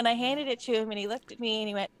 And I handed it to him, and he looked at me and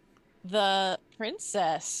he went, The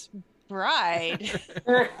Princess Bride.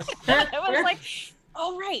 I was like,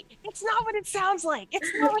 oh, right. It's not what it sounds like.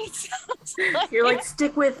 It's not what it sounds like. You're like,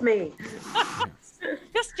 stick with me.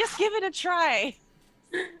 just give it a try.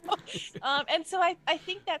 And so I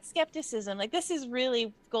think that skepticism, like, this is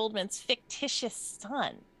really Goldman's fictitious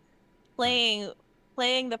son playing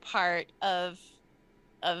the part of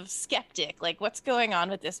skeptic, like, what's going on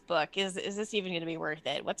with this book? Is this even going to be worth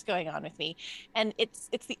it? What's going on with me? And it's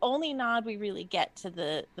the only nod we really get to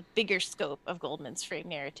the bigger scope of Goldman's Frame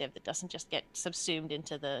narrative that doesn't just get subsumed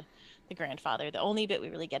into the grandfather. The only bit we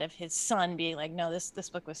really get of his son being like, no, this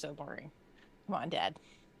book was so boring. Come on, Dad.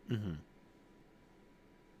 Mm-hmm.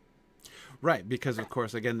 Right, because of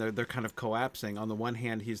course, again, they're kind of collapsing. On the one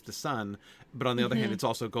hand, he's the son, but on the other hand, it's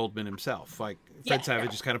also Goldman himself. Like Fred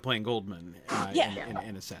Savage is kind of playing Goldman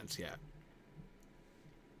in a sense,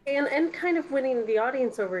 And kind of winning the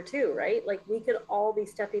audience over too, right? Like, we could all be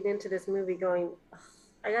stepping into this movie going,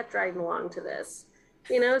 I got dragged along to this.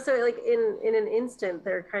 So like in an instant,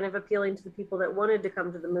 they're kind of appealing to the people that wanted to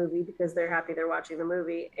come to the movie because they're happy they're watching the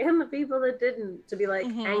movie, and the people that didn't, to be like,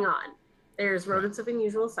 hang on. There's rodents of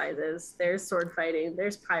unusual sizes. There's sword fighting.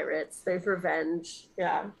 There's pirates. There's revenge.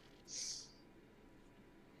 Yeah.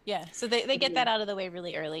 Yeah. So they get that out of the way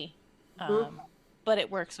really early, but it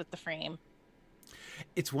works with the frame.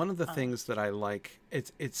 It's one of the things that I like.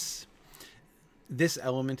 It's this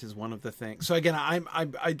element is one of the things. So again,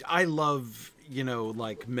 I love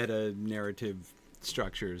like meta narrative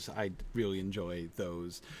structures. I really enjoy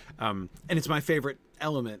those, and it's my favorite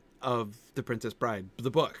element of The Princess Bride,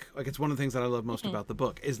 the book. Like, it's one of the things that I love most about the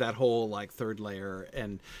book is that whole like third layer.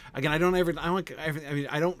 And again, I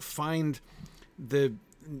don't find the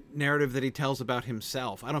narrative that he tells about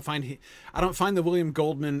himself. I don't find the William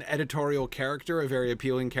Goldman editorial character a very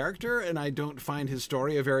appealing character, and I don't find his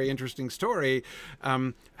story a very interesting story.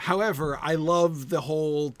 However, I love the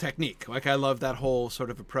whole technique. Like, I love that whole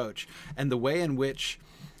sort of approach and the way in which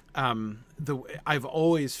I've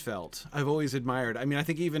always admired. I mean, I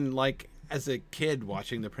think even like as a kid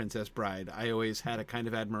watching The Princess Bride, I always had a kind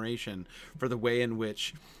of admiration for the way in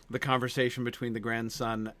which the conversation between the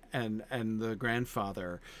grandson and the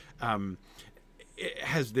grandfather it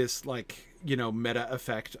has this like, you know, meta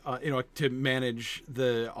effect, you know, to manage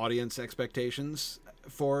the audience expectations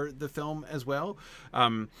for the film as well.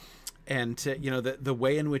 And to, you know, the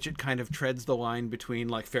way in which it kind of treads the line between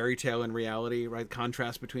like fairy tale and reality, right?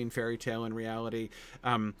 Contrast between fairy tale and reality,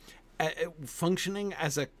 functioning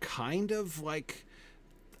as a kind of like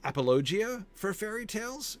apologia for fairy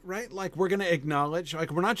tales, right? Like we're going to acknowledge,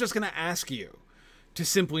 like we're not just going to ask you to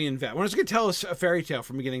simply invent. We're not just going to tell us a fairy tale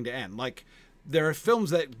from beginning to end. Like there are films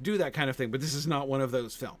that do that kind of thing, but this is not one of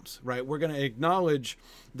those films, right? We're going to acknowledge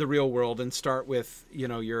the real world and start with, you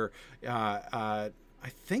know, your, I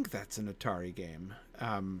think that's an Atari game.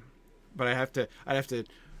 But I'm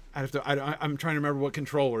trying to remember what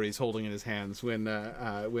controller he's holding in his hands when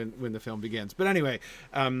the film begins. But anyway,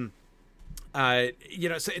 you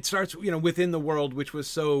know, so it starts, you know, within the world, which was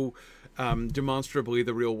so demonstrably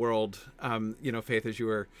the real world. You know, Faith, as you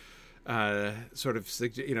were sort of,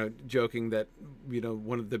 you know, joking that, you know,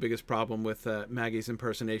 one of the biggest problem with Maggie's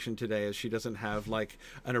impersonation today is she doesn't have like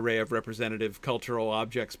an array of representative cultural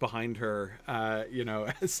objects behind her, you know,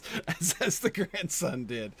 as the grandson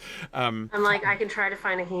did. I'm like, I can try to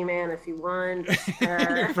find a He-Man if you want.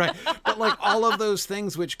 Right. But like all of those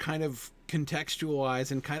things which kind of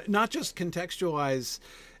contextualize and kind of not just contextualize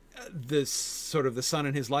this sort of the son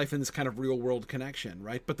and his life in this kind of real world connection,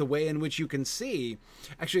 right? But the way in which you can see,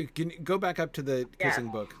 actually, can you go back up to the kissing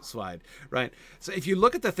book slide, right? So if you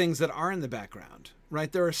look at the things that are in the background,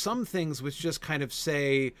 right, there are some things which just kind of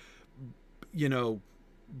say, you know,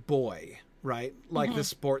 boy, right? Like the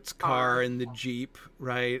sports car and the Jeep,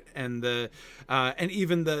 right? And the and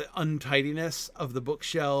even the untidiness of the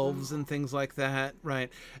bookshelves and things like that,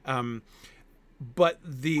 right? But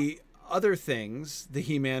the other things, the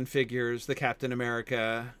He-Man figures, the Captain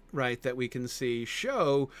America, right, that we can see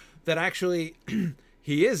show that actually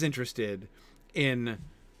he is interested in,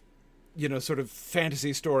 you know, sort of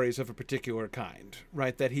fantasy stories of a particular kind,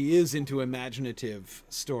 right? That he is into imaginative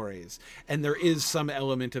stories. And there is some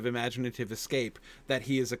element of imaginative escape that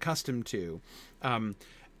he is accustomed to. And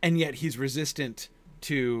yet he's resistant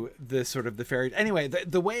to the sort of the fairy. Anyway,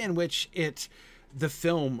 the way in which the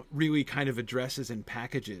film really kind of addresses and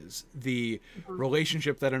packages the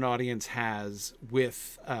relationship that an audience has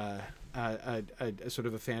with a sort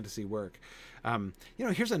of a fantasy work. You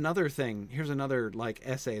know, here's another like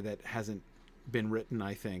essay that hasn't been written,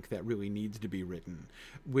 I think, that really needs to be written,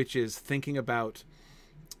 which is thinking about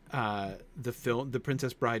the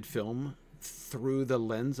Princess Bride film through the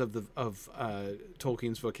lens of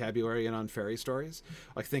Tolkien's vocabulary and on fairy stories,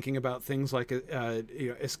 like thinking about things like you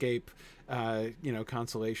know, escape, you know,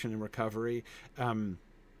 consolation and recovery, and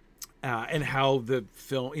how the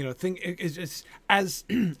film, you know, thing is just as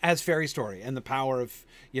fairy story and the power of,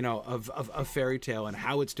 you know, of fairy tale and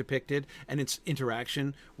how it's depicted and its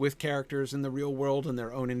interaction with characters in the real world and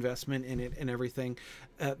their own investment in it and everything.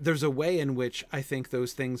 There's a way in which I think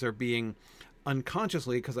those things are being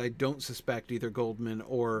unconsciously, because I don't suspect either Goldman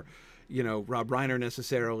or, you know, Rob Reiner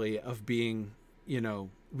necessarily of being, you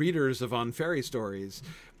know, readers of On Fairy Stories.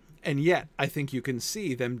 And yet I think you can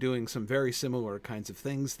see them doing some very similar kinds of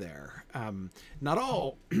things there. Not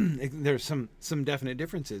all, there's some definite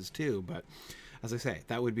differences too, but as I say,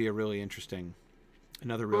 that would be a really interesting,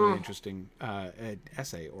 another really interesting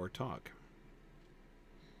essay or talk.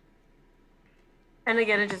 And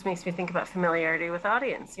again, it just makes me think about familiarity with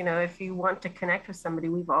audience. You know, if you want to connect with somebody,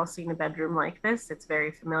 we've all seen a bedroom like this. It's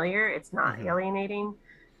very familiar. It's not alienating.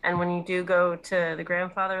 And when you do go to the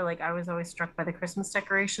grandfather, like I was always struck by the Christmas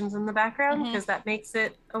decorations in the background, because that makes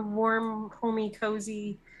it a warm, homey,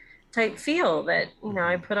 cozy type feel that, you know,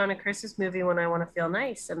 I put on a Christmas movie when I want to feel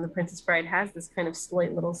nice. And The Princess Bride has this kind of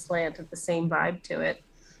slight little slant of the same vibe to it,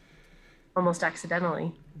 almost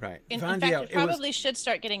accidentally. Right. In fact, it probably should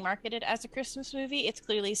start getting marketed as a Christmas movie. It's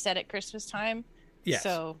clearly set at Christmas time. Yes.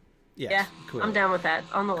 So yeah, clearly. I'm down with that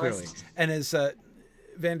on the list. And as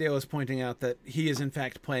Van Dale is pointing out that he is in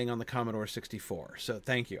fact playing on the Commodore 64. So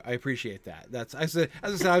thank you. I appreciate that. That's as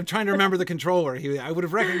I said, I'm trying to remember the controller. I would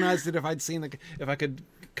have recognized it if I'd seen if I could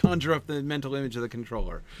conjure up the mental image of the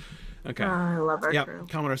controller. Okay. I love our crew.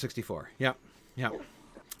 Commodore 64. Yep.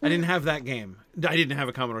 I didn't have that game. I didn't have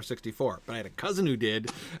a Commodore 64, but I had a cousin who did.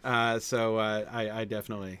 So I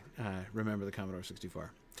definitely remember the Commodore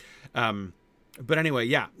 64. But anyway,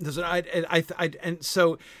 yeah.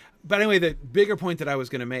 But anyway, the bigger point that I was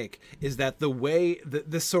going to make is that the way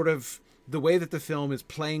that the way that the film is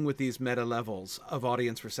playing with these meta levels of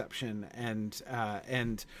audience reception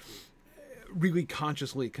and really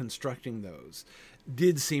consciously constructing those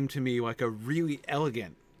did seem to me like a really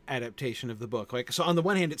elegant adaptation of the book. Like, so on the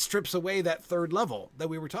one hand, it strips away that third level that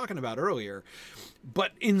we were talking about earlier,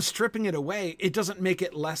 but in stripping it away, it doesn't make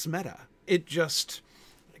it less meta. It just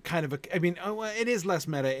kind of, it is less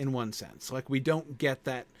meta in one sense. Like, we don't get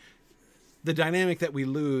that. The dynamic that we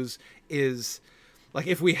lose is, like,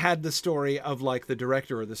 if we had the story of, like, the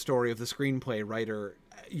director or the story of the screenplay writer,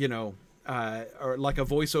 or like a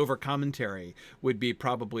voiceover commentary would be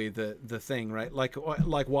probably the thing, right?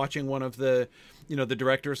 Like watching one of the, the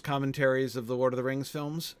director's commentaries of the Lord of the Rings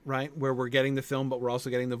films, right? Where we're getting the film, but we're also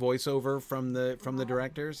getting the voiceover from the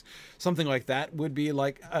directors. Something like that would be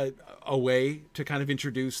like a way to kind of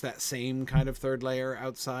introduce that same kind of third layer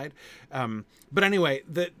outside. But anyway,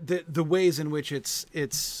 the ways in which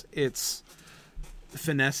it's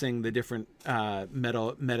finessing the different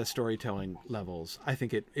meta storytelling levels, I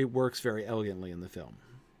think it works very elegantly in the film.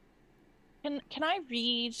 Can I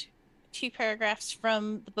read 2 paragraphs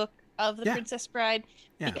from the book of The Princess Bride?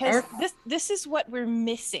 Yeah. Because this is what we're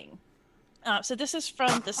missing. So this is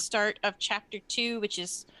from the start of chapter 2, which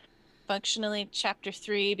is functionally chapter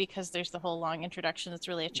 3, because there's the whole long introduction that's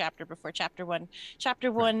really a chapter before chapter 1. Chapter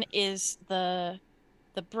 1 is the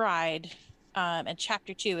bride, and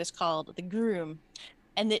chapter 2 is called The Groom.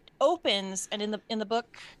 And it opens, and in the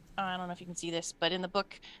book, I don't know if you can see this, but in the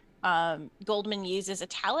book, Goldman uses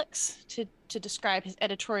italics to describe his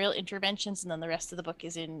editorial interventions, and then the rest of the book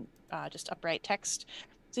is in just upright text.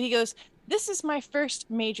 So he goes, "This is my first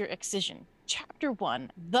major excision. Chapter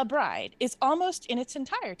 1, The Bride, is almost in its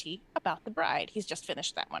entirety about the bride." He's just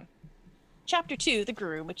finished that one. Chapter 2, The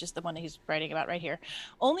Groom, which is the one that he's writing about right here,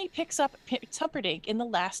 only picks up Humperdinck in the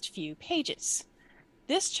last few pages.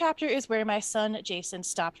 This chapter is where my son Jason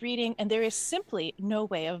stopped reading, and there is simply no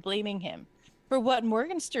way of blaming him. For what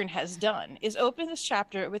Morgenstern has done is open this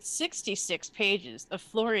chapter with 66 pages of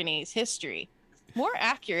Florinese history. More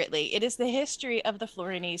accurately, it is the history of the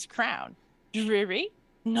Florinese crown. Dreary?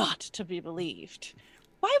 Not to be believed.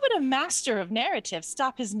 Why would a master of narrative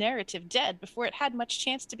stop his narrative dead before it had much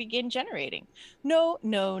chance to begin generating? No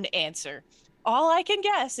known answer. All I can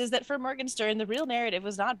guess is that for Morgenstern, the real narrative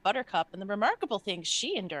was not Buttercup and the remarkable things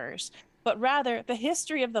she endures, but rather the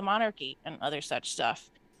history of the monarchy and other such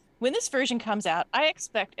stuff. When this version comes out, I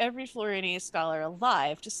expect every Florinese scholar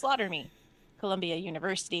alive to slaughter me. Columbia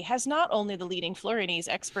University has not only the leading Florinese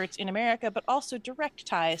experts in America, but also direct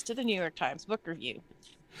ties to the New York Times Book Review.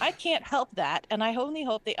 I can't help that, and I only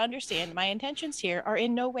hope they understand my intentions here are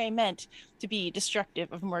in no way meant to be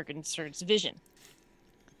destructive of Morgenstern's vision.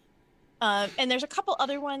 And there's a couple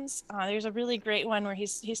other ones. There's a really great one where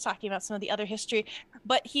he's talking about some of the other history,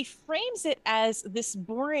 but he frames it as this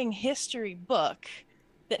boring history book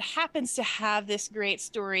that happens to have this great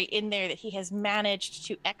story in there that he has managed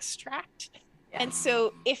to extract. Yeah. And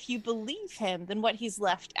so if you believe him, then what he's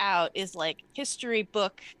left out is like history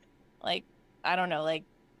book, like, I don't know, like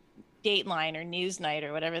Dateline or Newsnight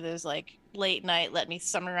or whatever those like late night, let me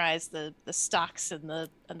summarize the stocks and the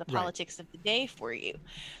politics of the day for you.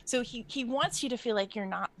 So he wants you to feel like you're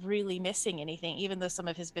not really missing anything, even though some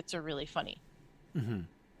of his bits are really funny. Mm-hmm.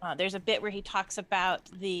 There's a bit where he talks about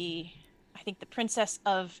I think the Princess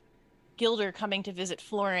of Gilder coming to visit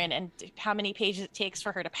Florin, and how many pages it takes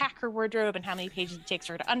for her to pack her wardrobe and how many pages it takes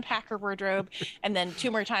for her to unpack her wardrobe. And then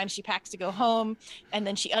 2 more times she packs to go home, and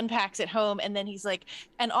then she unpacks at home. And then he's like,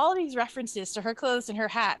 and all these references to her clothes and her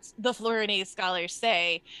hats, the Florinese scholars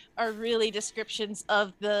say, are really descriptions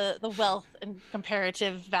of the wealth and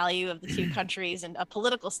comparative value of the 2 countries and a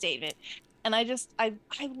political statement. And I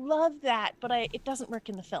love that, but it doesn't work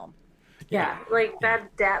in the film. Yeah, like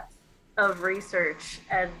that depth of research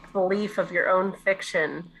and belief of your own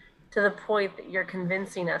fiction to the point that you're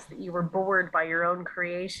convincing us that you were bored by your own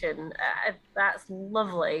creation. That's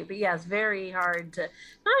lovely. But yeah, it's very hard to,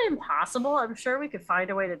 not impossible. I'm sure we could find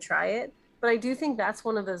a way to try it. But I do think that's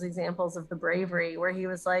one of those examples of the bravery where he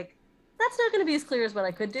was like, that's not going to be as clear as what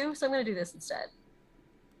I could do, so I'm going to do this instead.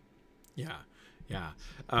 Yeah. Yeah.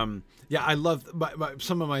 I love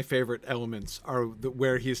some of my favorite elements are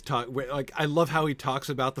where he's I love how he talks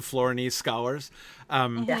about the Florinese scholars,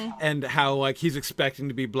 and how like he's expecting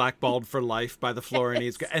to be blackballed for life by the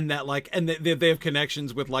Florinese, yes. And that like, and they have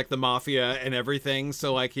connections with like the mafia and everything.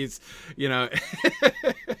 So like he's,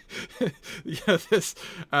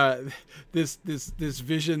 this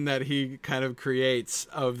vision that he kind of creates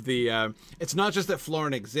of the, it's not just that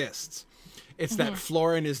Florin exists. It's that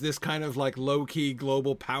Florin is this kind of like low-key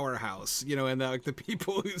global powerhouse, and like the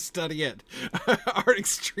people who study it are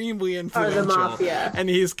extremely influential. Are the mafia. And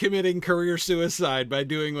he's committing career suicide by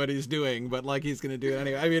doing what he's doing, but like he's going to do it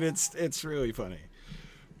anyway. I mean, it's really funny.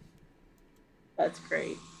 That's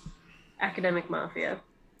great. Academic mafia.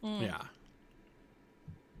 Yeah.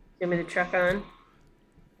 You want me to truck on?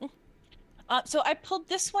 So I pulled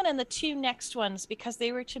this one and the two next ones because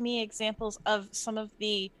they were to me examples of some of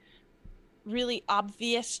the really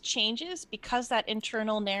obvious changes because that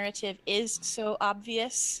internal narrative is so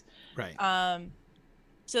obvious. Right.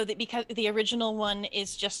 So that because the original one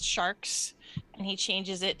is just sharks and he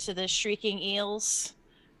changes it to the shrieking eels.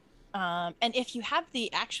 And if you have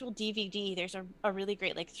the actual DVD, there's a really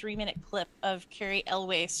great 3-minute clip of Cary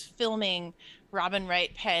Elwes filming Robin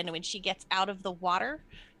Wright Penn when she gets out of the water.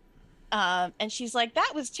 And she's like,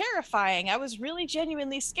 that was terrifying. I was really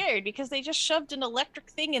genuinely scared because they just shoved an electric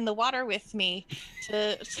thing in the water with me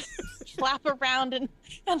to flap around and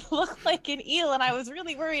look like an eel. And I was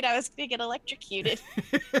really worried I was going to get electrocuted.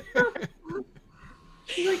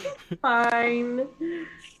 Fine.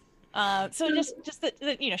 So just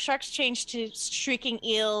that sharks change to shrieking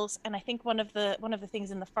eels, and I think one of the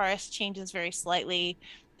things in the forest changes very slightly.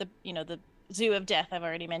 The Zoo of Death, I've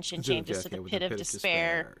already mentioned, changes to the Pit of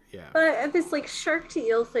Despair. Yeah. But this shark to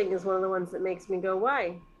eel thing is one of the ones that makes me go,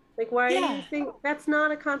 why? Why do you think that's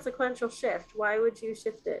not a consequential shift? Why would you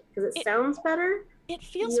shift it? Because it sounds better? It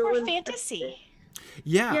feels more fantasy.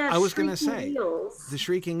 Yeah, I was going to say eels. The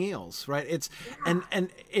shrieking eels, right? It's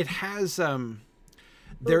and it has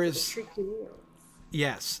there is shrieking eels.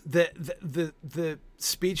 Yes, the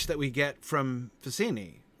speech that we get from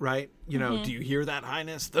Vizzini, right? Do you hear that,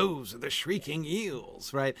 Highness? Those are the shrieking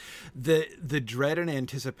eels, right? The dread and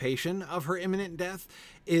anticipation of her imminent death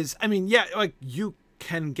is, you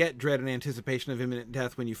can get dread and anticipation of imminent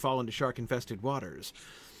death when you fall into shark-infested waters,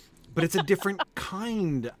 but it's a different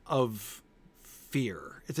kind of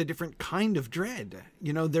fear. It's a different kind of dread.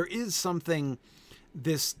 There is something,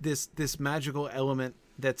 this magical element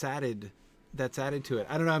that's added to it.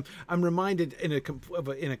 I don't know. I'm reminded in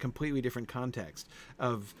a completely different context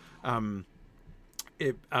of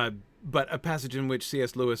but a passage in which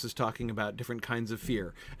C.S. Lewis is talking about different kinds of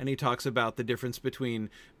fear, and he talks about the difference between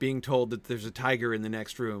being told that there's a tiger in the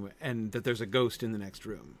next room and that there's a ghost in the next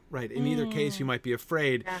room. Right? In either case, you might be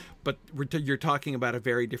afraid, but you're talking about a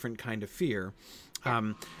very different kind of fear.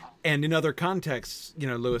 And in other contexts,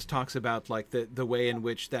 Lewis talks about the way in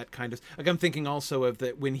which that kind of, I'm thinking also of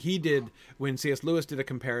that when C.S. Lewis did a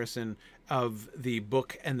comparison of the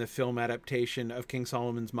book and the film adaptation of King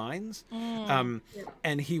Solomon's Mines.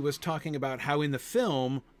 And he was talking about how in the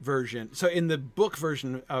film version, so in the book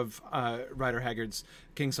version of Rider Haggard's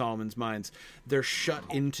King Solomon's Mines, they're shut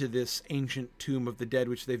into this ancient tomb of the dead,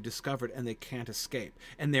 which they've discovered, and they can't escape.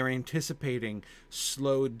 And they're anticipating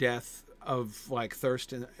slow death of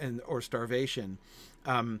thirst or starvation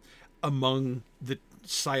among the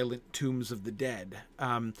silent tombs of the dead,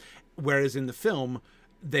 whereas in the film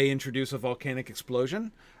they introduce a volcanic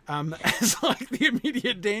explosion as the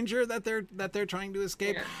immediate danger that they're trying to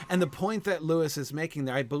escape. And the point that Lewis is making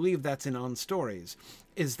there, I believe that's in On Stories,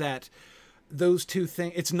 is that those two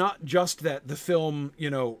things, it's not just that the film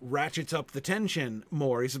ratchets up the tension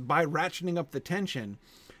more. It's by ratcheting up the tension,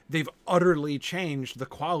 they've utterly changed the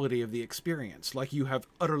quality of the experience. You have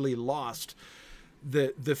utterly lost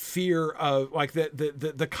the fear of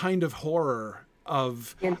the kind of horror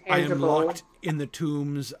of I am locked in the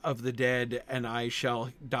tombs of the dead and I shall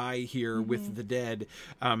die here with the dead,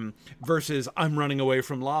 versus I'm running away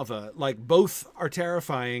from lava. Both are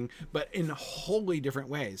terrifying, but in wholly different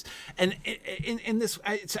ways. And in this,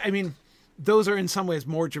 those are in some ways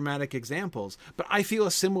more dramatic examples, but I feel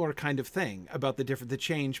a similar kind of thing about the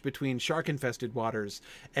change between shark-infested waters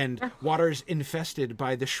and waters infested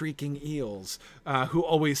by the shrieking eels, who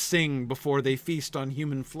always sing before they feast on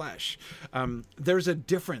human flesh. There's a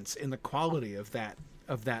difference in the quality of that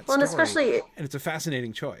story, and especially, and it's a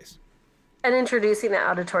fascinating choice. And introducing the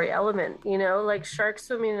auditory element, sharks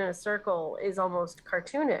swimming in a circle is almost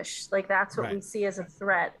cartoonish. That's what we see as a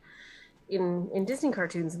threat in Disney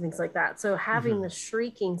cartoons and things like that. So having the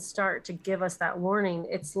shrieking start to give us that warning,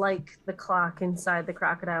 it's like the clock inside the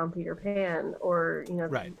crocodile in Peter Pan, or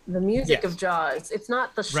the music of Jaws. It's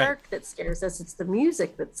not the shark that scares us, it's the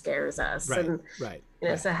music that scares us.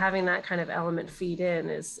 So having that kind of element feed in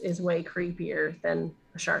is way creepier than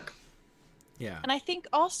a shark. Yeah. And I think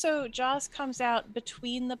also Jaws comes out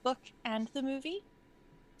between the book and the movie.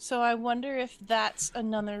 So I wonder if that's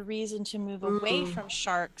another reason to move away from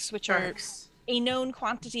sharks, which are a known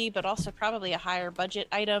quantity, but also probably a higher budget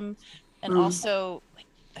item. And also,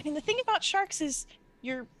 the thing about sharks is I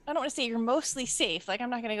don't want to say you're mostly safe. I'm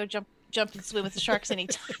not going to go jump and swim with the sharks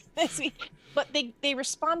anytime this week, but they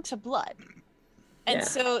respond to blood. And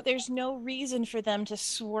so there's no reason for them to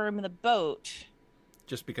swarm the boat.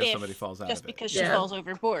 Just because somebody falls out of it. Just because she falls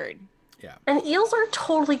overboard. Yeah. And eels are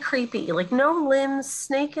totally creepy. Like no limbs,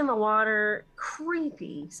 snake in the water,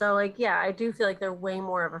 creepy. So like yeah, I do feel like they're way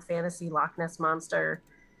more of a fantasy Loch Ness monster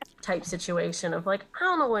type situation of like, I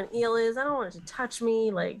don't know what an eel is. I don't want it to touch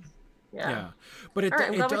me. Like, yeah. Yeah. But All right,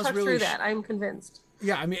 I'm it glad we does talked really through that. I'm convinced.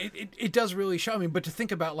 Yeah, I mean, it does really show. I mean, but to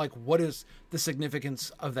think about, like, what is the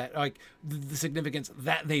significance of that, like, the significance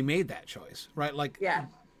that they made that choice, right? Like, Yeah.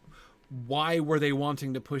 why were they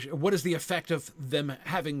wanting to push it? What is the effect of them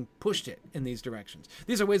having pushed it in these directions?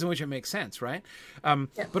 These are ways in which it makes sense, right?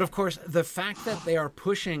 But of course, the fact that they are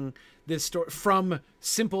pushing this story from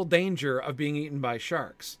simple danger of being eaten by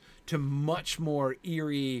sharks to much more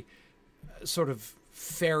eerie, sort of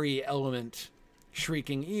fairy element,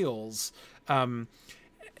 shrieking eels,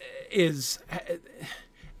 is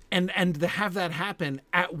and to have that happen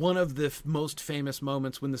at one of the most famous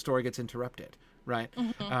moments when the story gets interrupted, right?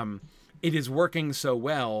 It is working so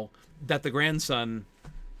well that the grandson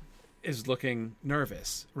is looking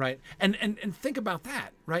nervous, right? And think about that,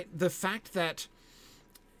 right? The fact that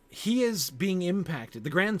he is being impacted, the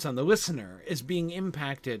grandson, the listener, is being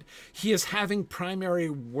impacted. He is having primary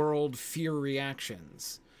world fear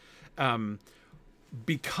reactions.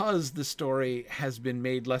 Because the story has been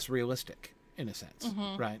made less realistic in a sense,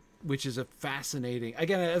 right? Which is a fascinating,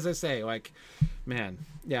 again, as I say, like, man,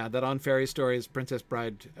 yeah, that On Fairy Stories Princess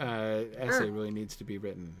Bride essay really needs to be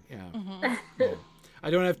written. Yeah. Yeah.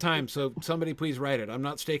 I don't have time, so somebody please write it. I'm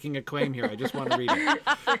not staking a claim here. I just want to read it.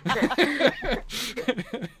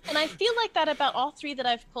 And I feel like that about all three that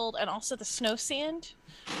I've pulled, and also the snow sand,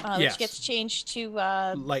 which gets changed to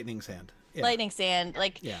lightning sand. Yeah. Lightning sand.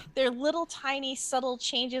 Like they're little tiny subtle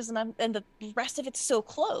changes, and the rest of it's so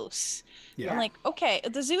close. I'm like, okay,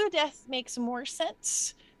 the Zoo of Death makes more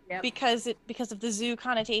sense because of the zoo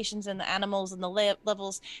connotations and the animals and the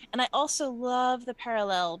levels. And I also love the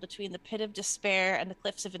parallel between the Pit of Despair and the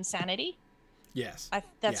Cliffs of Insanity. Yes,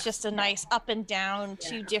 that's just a nice up and down,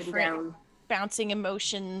 two different bouncing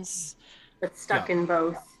emotions. But stuck in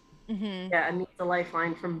both. Yeah, and needs a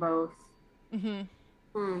lifeline from both.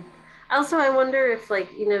 Also, I wonder if,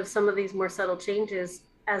 like, you know, some of these more subtle changes,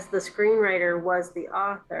 as the screenwriter was the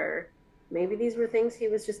author, maybe these were things he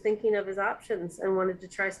was just thinking of as options and wanted to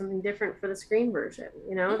try something different for the screen version.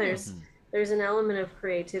 You know, there's an element of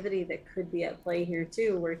creativity that could be at play here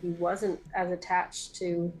too, where he wasn't as attached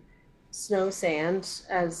to snow sand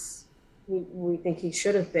as we think he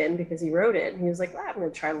should have been because he wrote it. And he was like, well, I'm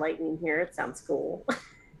going to try lightning here. It sounds cool.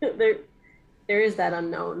 There is that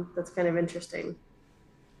unknown that's kind of interesting.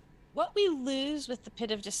 What we lose with the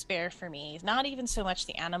Pit of Despair for me is not even so much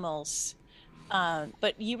the animals,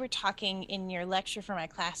 but you were talking in your lecture for my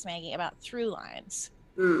class, Maggie, about through lines.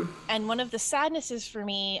 And one of the sadnesses for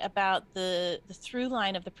me about the through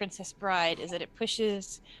line of The Princess Bride is that it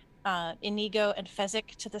pushes Inigo and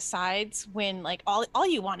Fezzik to the sides when, like, all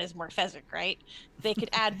you want is more Fezzik, right? They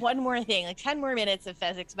could add one more thing, like 10 more minutes of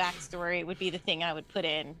Fezzik's backstory would be the thing I would put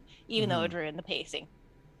in, even though it would ruin the pacing.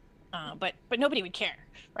 But nobody would care,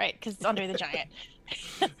 right? Because it's Andre the Giant.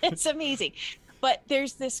 It's amazing. But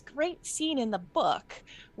there's this great scene in the book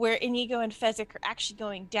where Inigo and Fezzik are actually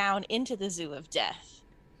going down into the Zoo of Death.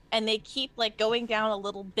 And they keep, like, going down a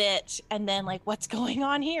little bit, and then, like, what's going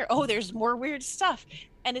on here? Oh, there's more weird stuff.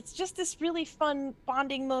 And it's just this really fun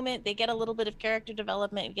bonding moment. They get a little bit of character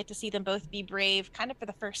development. We get to see them both be brave kind of for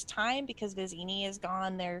the first time because Vizzini is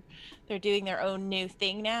gone. They're doing their own new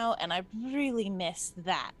thing now, and I really miss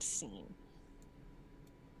that scene.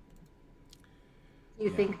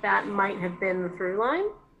 You think that might have been the through line?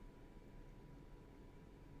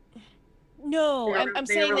 No, I'm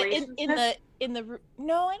saying that in the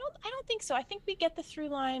no, I don't think so. I think we get the through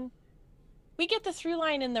line. We get the through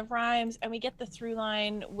line in the rhymes, and we get the through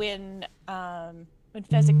line when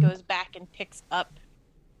Fezzik goes back and picks up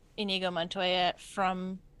Inigo Montoya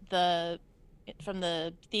from the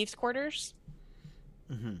thieves' quarters.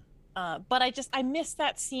 But I miss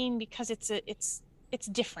that scene because it's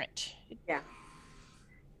different. Yeah.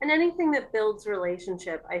 And anything that builds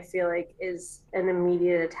relationship, I feel like, is an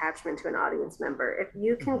immediate attachment to an audience member. If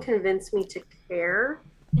you can convince me to care,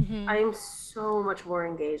 I'm so much more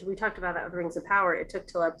engaged. We talked about that with Rings of Power. It took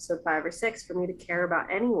till episode 5 or 6 for me to care about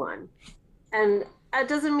anyone. And that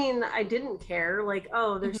doesn't mean that I didn't care, like,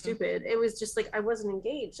 oh, they're stupid. It was just like I wasn't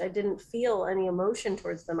engaged. I didn't feel any emotion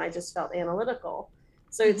towards them. I just felt analytical.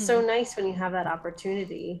 So it's so nice when you have that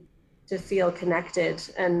opportunity to feel connected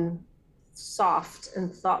and soft and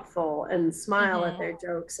thoughtful and smile at their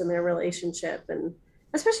jokes and their relationship, and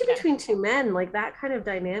especially between two men, like that kind of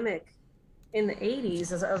dynamic in the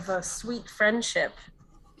 80s is of a sweet friendship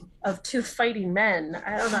of two fighting men.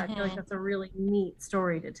 I don't know, I feel like that's a really neat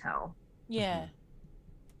story to tell.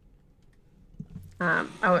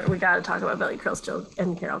 We got to talk about Billy Crystal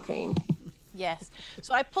and Carol Kane. Yes.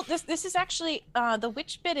 So I pulled this. This is actually the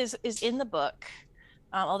witch bit is in the book,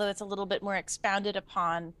 although it's a little bit more expounded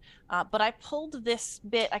upon. But I pulled this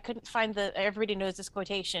bit. I couldn't find everybody knows this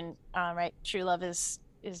quotation, right? True love is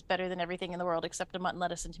better than everything in the world except a mutton,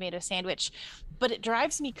 lettuce, and tomato sandwich. But it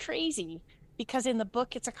drives me crazy because in the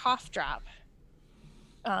book it's a cough drop,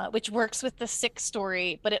 which works with the sick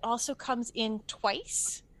story, but it also comes in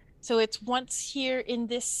twice. So it's once here in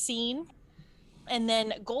this scene, and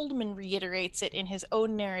then Goldman reiterates it in his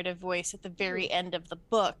own narrative voice at the very end of the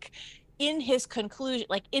book, in his conclusion,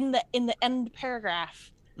 like in the end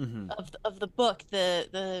paragraph of the book.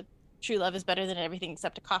 The true love is better than everything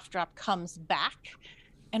except a cough drop comes back.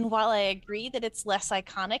 And while I agree that it's less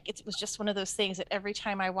iconic, it was just one of those things that every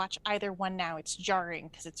time I watch either one now, it's jarring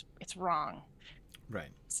because it's wrong.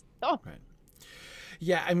 Right. Oh. Right.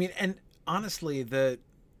 Yeah, I mean, and honestly, the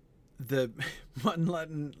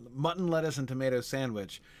mutton, lettuce, and tomato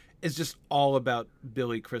sandwich is just all about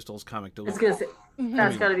Billy Crystal's comic delivery.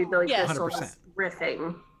 That's got to be Billy Crystal 100%. just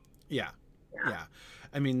riffing. Yeah.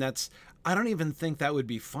 I mean, I don't even think that would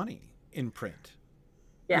be funny in print.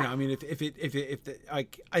 Yeah. You know, I mean,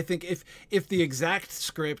 I think if the exact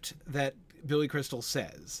script that Billy Crystal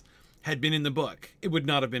says had been in the book, it would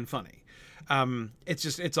not have been funny.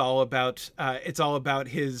 It's all about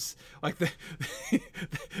his, like,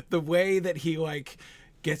 the way that he, like,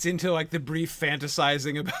 gets into, like, the brief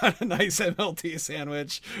fantasizing about a nice MLT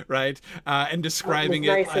sandwich, right? And describing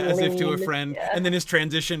it as if to a friend, and then his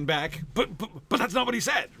transition back, but that's not what he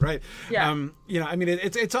said, right? Yeah. You know, I mean,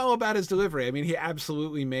 it's all about his delivery. I mean, he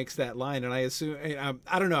absolutely makes that line, and I assume,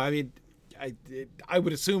 I don't know, I mean, I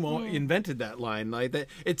would assume he invented that line. Like that,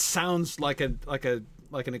 it sounds like an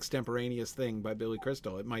extemporaneous thing by Billy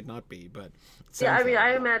Crystal. It might not be, but yeah, I mean,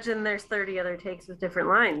 I imagine there's 30 other takes with different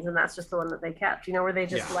lines, and that's just the one that they kept. You know, where they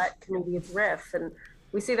just let comedians riff, and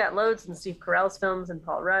we see that loads in Steve Carell's films and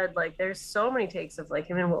Paul Rudd. Like, there's so many takes of like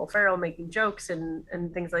him and Will Ferrell making jokes and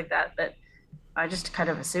things like that. That I just kind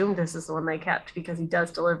of assumed this is the one they kept because he does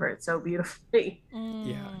deliver it so beautifully.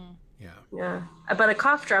 Yeah. But a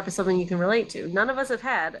cough drop is something you can relate to. None of us have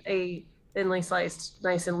had a thinly sliced,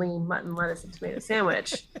 nice and lean mutton, lettuce, and tomato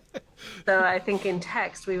sandwich. So I think in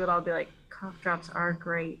text we would all be like, cough drops are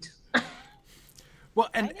great. Well,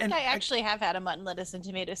 I think I actually have had a mutton, lettuce, and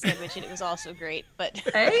tomato sandwich, and it was also great. But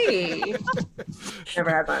hey, never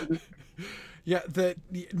had mutton. Yeah,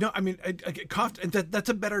 I mean, cough. That's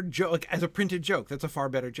a better joke, like, as a printed joke. That's a far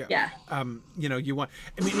better joke. Yeah. You know, you want.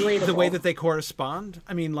 I mean, Relatable. The way that they correspond.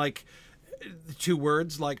 I mean, like, the two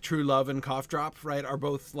words like true love and cough drop, right, are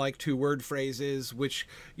both like 2-word phrases, which,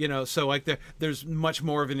 you know, so like there's much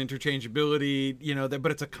more of an interchangeability, you know,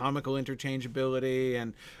 but it's a comical interchangeability,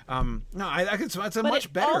 and no, I think it's a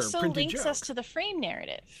much better printed joke. It also links us to the frame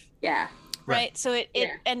narrative. Yeah. Right. So it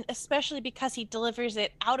and especially because he delivers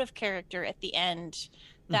it out of character at the end,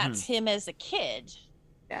 that's him as a kid.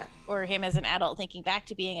 Yeah. Or him as an adult thinking back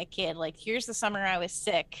to being a kid. Like, here's the summer I was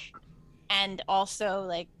sick, and also,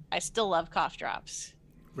 like, I still love cough drops.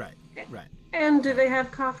 Right. And do they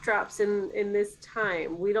have cough drops in this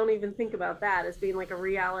time? We don't even think about that as being like a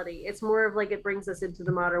reality. It's more of like, it brings us into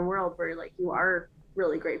the modern world where, like, you are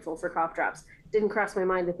really grateful for cough drops. Didn't cross my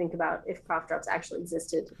mind to think about if cough drops actually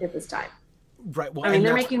existed at this time. Right. Well, I mean,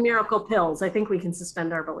 they're making miracle pills. I think we can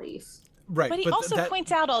suspend our belief. Right. But he also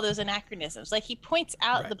points out all those anachronisms. Like, he points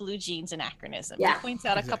out the blue jeans anachronism. Yeah. He points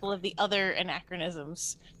out a couple of the other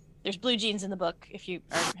anachronisms. There's blue jeans in the book if you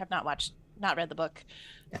have not read the book.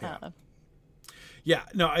 Yeah,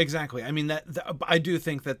 no, exactly. I mean, I do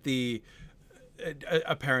think that the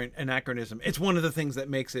apparent anachronism, it's one of the things that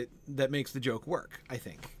makes the joke work, I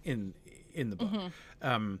think, in the book.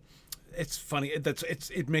 It's funny.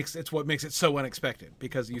 It's what makes it so unexpected,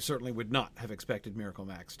 because you certainly would not have expected Miracle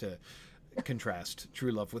Max to contrast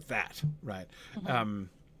True Love with that, right?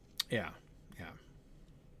 Yeah.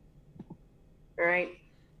 All right.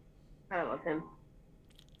 I love him.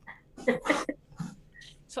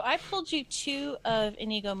 So I pulled you 2 of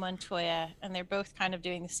Inigo Montoya, and they're both kind of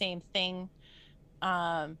doing the same thing.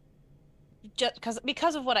 Just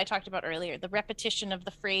because of what I talked about earlier, the repetition of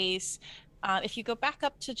the phrase. If you go back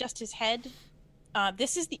up to just his head,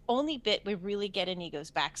 this is the only bit we really get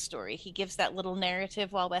Inigo's backstory. He gives that little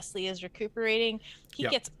narrative while Wesley is recuperating. He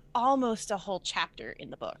gets almost a whole chapter in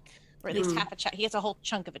the book, or at least half a chapter. He gets a whole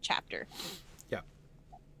chunk of a chapter.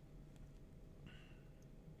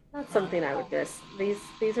 That's something I would miss.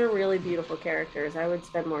 These are really beautiful characters. I would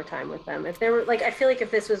spend more time with them. If they were like, I feel like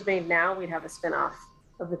if this was made now, we'd have a spin-off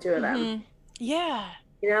of the 2 of them. Yeah.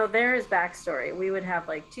 You know, there is backstory. We would have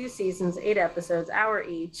like 2 seasons, 8 episodes, hour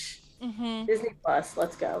each. Disney Plus,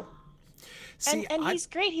 let's go. See, and he's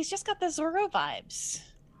great. He's just got the Zorro vibes.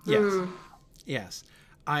 Yes, yes.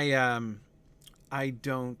 I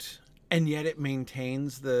don't, and yet it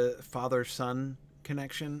maintains the father-son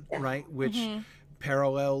connection, right? Which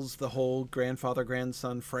parallels the whole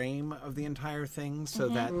grandfather-grandson frame of the entire thing, so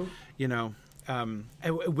that, you know,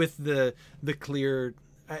 with the clear,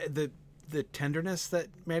 the tenderness that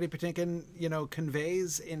Mandy Patinkin, you know,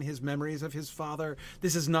 conveys in his memories of his father.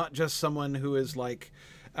 This is not just someone who is like,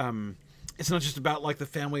 it's not just about like the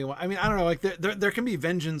family. I mean, I don't know, like there can be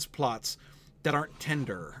vengeance plots that aren't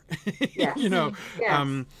tender. Yes. You know,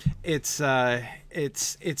 yes.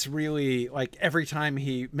 It's really like every time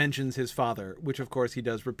he mentions his father, which of course he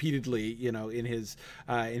does repeatedly, you know, in his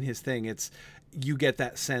thing, you get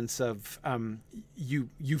that sense of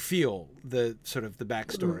you feel the sort of the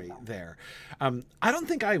backstory there. I don't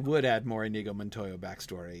think I would add more Inigo Montoya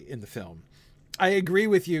backstory in the film. I agree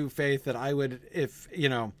with you, Faith, that I would, if you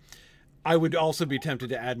know, I would also be tempted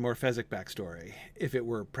to add more Fezzik backstory if it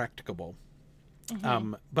were practicable.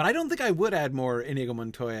 But I don't think I would add more Inigo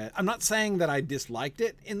Montoya. I'm not saying that I disliked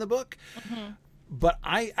it in the book, but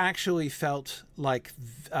I actually felt like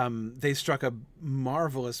they struck a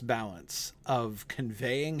marvelous balance of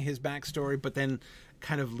conveying his backstory, but then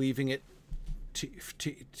kind of leaving it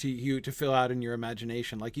to you to fill out in your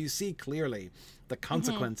imagination. Like, you see clearly the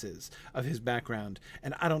consequences of his background,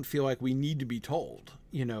 and I don't feel like we need to be told,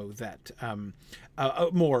 you know, that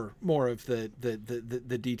more of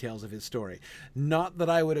the details of his story. Not that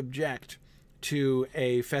I would object to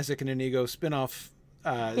a Fezzik and Inigo spin-off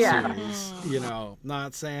series, you know,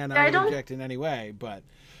 not saying I would object in any way, but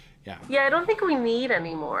I don't think we need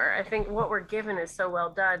anymore. I think what we're given is so well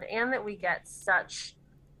done, and that we get such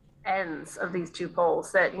ends of these two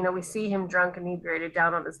poles that, you know, we see him drunk, inebriated,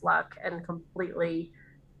 down on his luck, and completely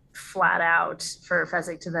flat out for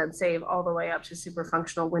Fezzik to then save all the way up to super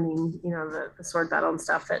functional, winning, you know, the sword battle and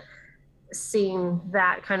stuff. That seeing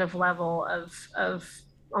that kind of level of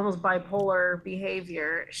almost bipolar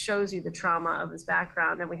behavior shows you the trauma of his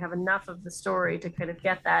background, and we have enough of the story to kind of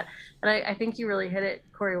get that. And I think you really hit it,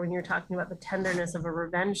 Corey, when you're talking about the tenderness of a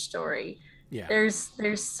revenge story. There's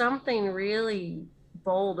something really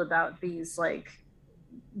bold about these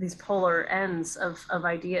polar ends of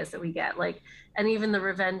ideas that we get, like, and even the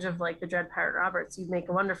revenge of like the Dread Pirate Roberts. You'd make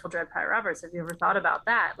a wonderful Dread Pirate Roberts. Have you ever thought about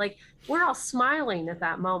that? Like, we're all smiling at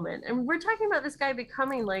that moment, and we're talking about this guy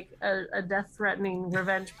becoming like a death-threatening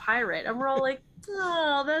revenge pirate, and we're all like,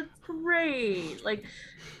 oh, that's great. Like,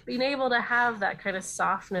 being able to have that kind of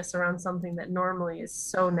softness around something that normally is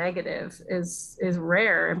so negative is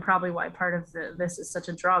rare, and probably why part of this is such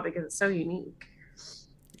a draw, because it's so unique.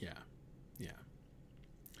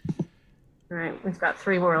 All right, we've got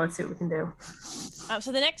 3 more. Let's see what we can do.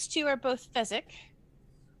 So the next 2 are both Fezzik.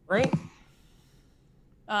 Right.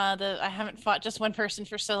 I haven't fought just one person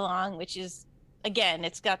for so long, which is, again,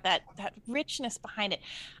 it's got that richness behind it.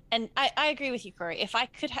 And I agree with you, Corey. If I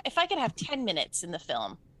could have 10 minutes in the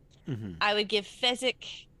film, I would give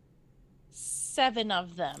Fezzik 7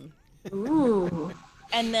 of them. Ooh.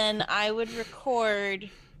 And then I would record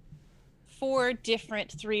 4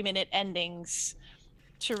 different 3-minute endings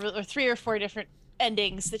or 3 or 4 different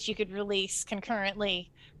endings that you could release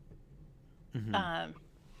concurrently. Oh,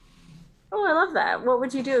 I love that. What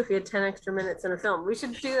would you do if you had 10 extra minutes in a film? We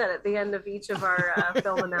should do that at the end of each of our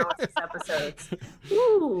film analysis episodes.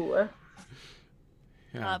 Ooh.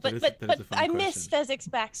 But I miss Fezzik's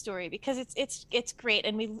backstory, because it's great,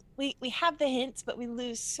 and we have the hints, but we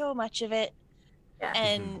lose so much of it. Yeah.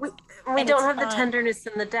 And we don't have the tenderness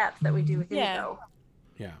and the depth that we do with Inigo.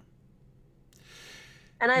 Yeah.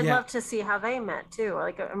 And I'd love to see how they met too.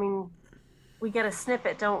 Like, I mean, we get a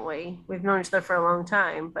snippet, don't we? We've known each other for a long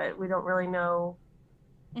time, but we don't really know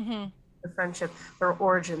the friendship or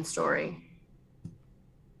origin story.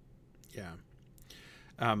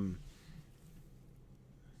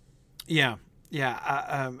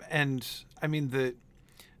 And I mean,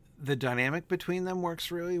 the dynamic between them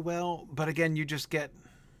works really well, but again, you just get.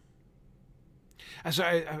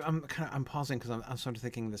 I'm pausing because I'm sort of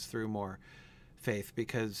thinking this through more, Faith,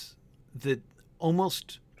 because the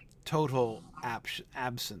almost total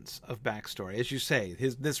absence of backstory, as you say,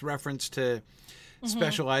 this reference to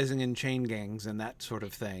specializing in chain gangs and that sort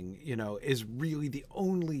of thing, you know, is really the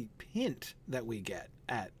only hint that we get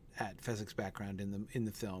at Fezzik's background in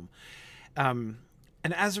the film, and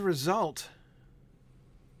as a result,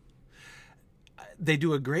 they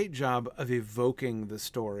do a great job of evoking the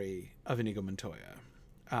story of Inigo Montoya.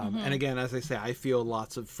 And again, as I say, I feel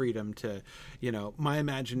lots of freedom to, my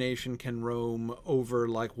imagination can roam over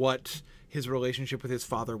like what his relationship with his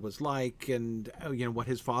father was like, and what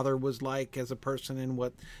his father was like as a person, and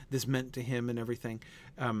what this meant to him and everything.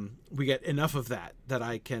 We get enough of that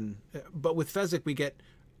I can, but with Fezzik we get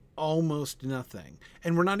almost nothing,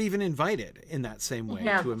 and we're not even invited in that same way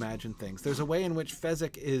to imagine things. There's a way in which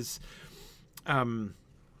Fezzik is,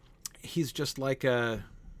 he's just like a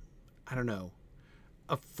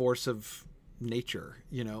force of nature,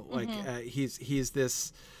 he's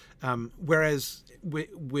this, whereas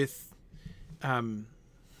with I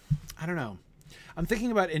don't know, I'm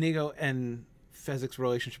thinking about Inigo and Fezzik's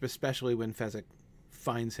relationship, especially when Fezzik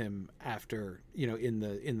finds him after, in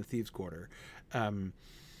the Thieves' Quarter,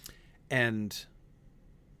 and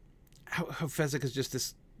how Fezzik is just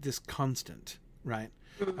this constant, right?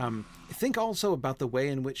 Think also about the way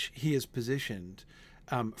in which he is positioned,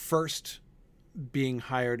 first being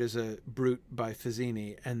hired as a brute by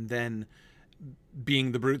Fazzini, and then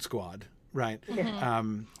being the Brute Squad, right?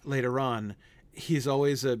 Later on, he's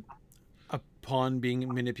always a pawn being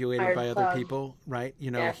manipulated Hired by other thug. people, right? He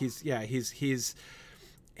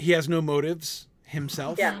has no motives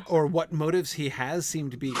himself, or what motives he has seem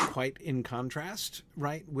to be quite in contrast,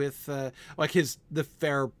 right? With the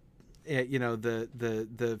fair,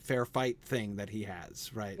 the fair fight thing that he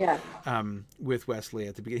has, right? With Wesley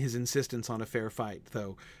at the beginning, his insistence on a fair fight,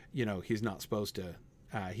 though, he's not supposed to.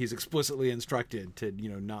 He's explicitly instructed to,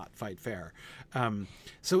 not fight fair.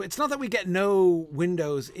 So it's not that we get no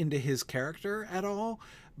windows into his character at all,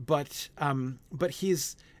 but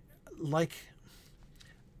he's like,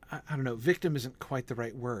 I don't know, victim isn't quite the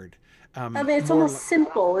right word. It's almost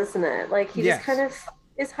simple, isn't it? Like he just kind of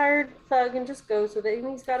is hired thug and just goes with it.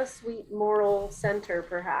 And he's got a sweet moral center,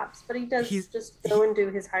 perhaps, but he does just go and do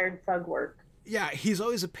his hired thug work. Yeah, he's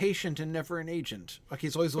always a patient and never an agent. Like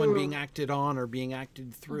he's always the one being acted on or being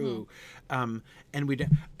acted through, and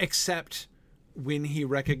except when he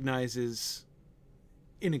recognizes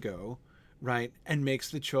Inigo, right, and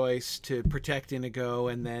makes the choice to protect Inigo,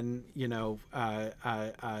 and then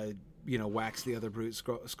wax the other Brute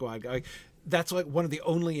Squad guy. That's like one of the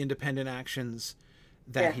only independent actions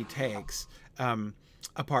that he takes,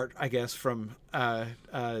 apart, I guess, from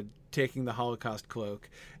taking the Holocaust cloak,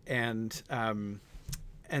 and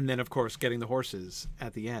then of course getting the horses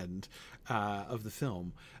at the end of the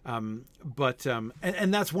film. And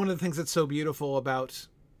that's one of the things that's so beautiful about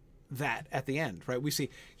that at the end, right? We see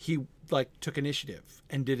he took initiative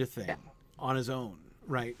and did a thing on his own,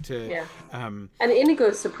 right? And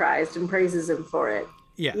Inigo's surprised and praises him for it.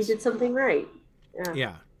 Yes, he did something right.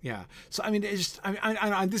 Yeah. So, I mean, it's just,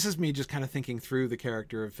 I this is me just kind of thinking through the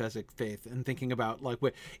character of Fezzik Faith and thinking about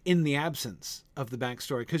what in the absence of the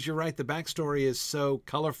backstory, because you're right, the backstory is so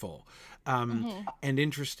colorful and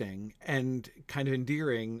interesting and kind of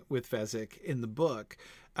endearing with Fezzik in the book.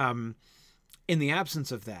 In the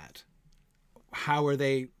absence of that, how are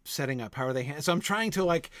they setting up? How are they? So I'm trying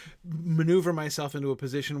to maneuver myself into a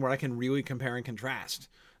position where I can really compare and contrast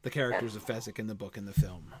the characters of Fezzik in the book and the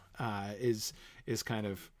film. Is kind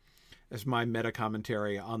of as my meta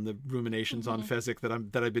commentary on the ruminations on Fezzik that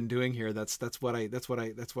I've been doing here. That's what I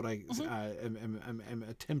am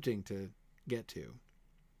attempting to get to.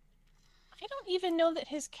 I don't even know that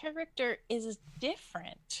his character is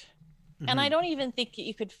different. And I don't even think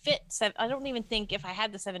you could fit. I don't even think if I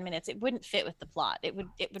had the 7 minutes, it wouldn't fit with the plot. It would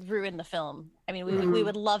ruin the film. I mean, we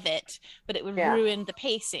would love it, but it would ruin the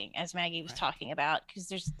pacing, as Maggie was talking about, because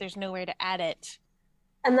there's nowhere to add it.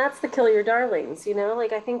 And that's the kill your darlings,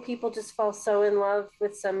 I think people just fall so in love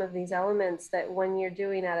with some of these elements that when you're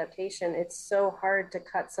doing adaptation, it's so hard to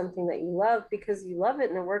cut something that you love because you love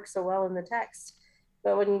it and it works so well in the text.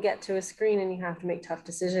 But when you get to a screen and you have to make tough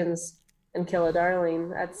decisions and kill a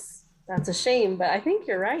darling, that's a shame. But I think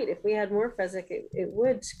you're right. If we had more Fezzik, it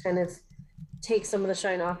would kind of take some of the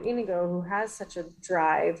shine off Inigo, who has such a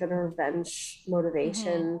drive and a revenge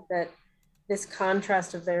motivation, that this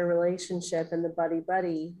contrast of their relationship and the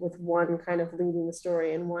buddy with one kind of leading the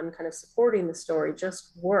story and one kind of supporting the story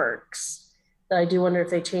just works. That I do wonder if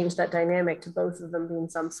they changed that dynamic to both of them being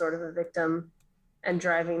some sort of a victim and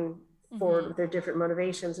driving forward with their different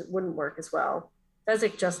motivations, it wouldn't work as well.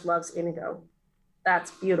 Fezzik just loves Inigo.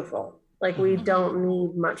 That's beautiful. We don't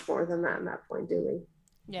need much more than that in that point, do we?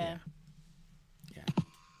 Yeah.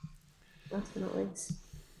 Definitely.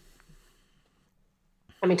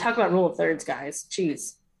 I mean, talk about rule of thirds, guys.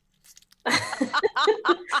 Jeez.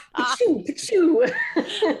 Pachoo.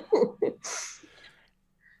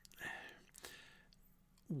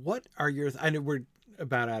 What are your... I know we're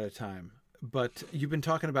about out of time, but you've been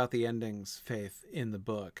talking about the endings, Faith, in the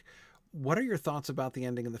book. what are your thoughts about the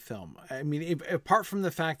ending of the film? I mean, apart from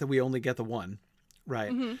the fact that we only get the one,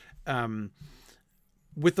 right?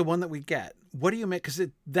 With the one that we get, what do you make? Because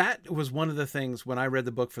that was one of the things when I read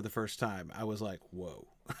the book for the first time, I was like, whoa,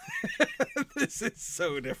 this is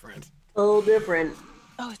so different. So different.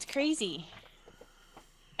 Oh, it's crazy.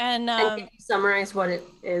 And can you summarize what it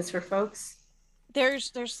is for folks?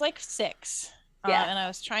 There's like 6. Yeah. And I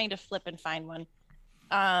was trying to flip and find one.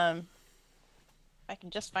 If I can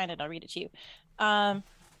just find it, I'll read it to you.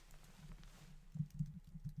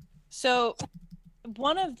 So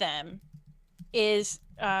one of them is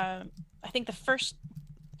I think the first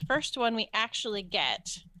one we actually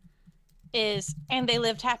get is, and they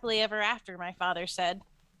lived happily ever after, my father said.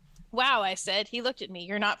 Wow, I said. He looked at me.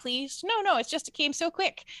 You're not pleased? No, it's just it came so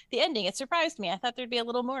quick. The ending, it surprised me. I thought there'd be a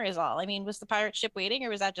little more is all. I mean, was the pirate ship waiting, or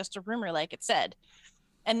was that just a rumor like it said?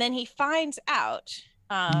 And then he finds out,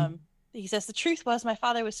 he says, the truth was my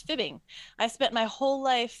father was fibbing. I spent my whole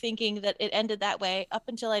life thinking that it ended that way up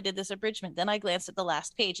until I did this abridgment. Then I glanced at the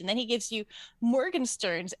last page, and then he gives you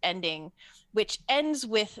Morgenstern's ending, which ends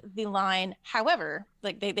with the line, however,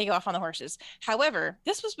 like they go off on the horses. However,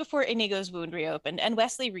 this was before Inigo's wound reopened, and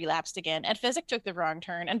Wesley relapsed again, and Fezzik took the wrong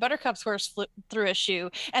turn, and Buttercup's horse flew through a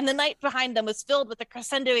shoe, and the night behind them was filled with the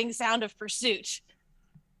crescendoing sound of pursuit.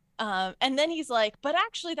 And then he's like, but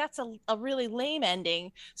actually that's a really lame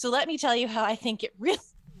ending. So let me tell you how I think it really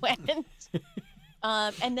went.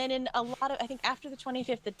 And then in a lot of, I think after the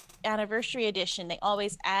 25th anniversary edition, they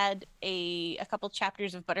always add a couple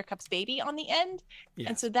chapters of Buttercup's baby on the end. Yeah.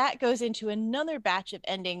 And so that goes into another batch of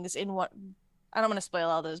endings in what, I don't want to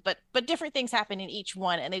spoil all those, but different things happen in each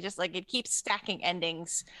one. And they just like, it keeps stacking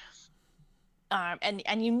endings.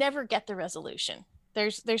 And you never get the resolution.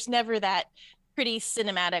 There's never that pretty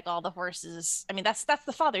cinematic, all the horses. I mean, that's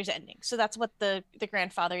the father's ending. So that's what the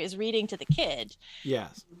grandfather is reading to the kid.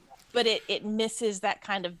 Yes. But it misses that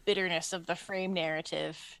kind of bitterness of the frame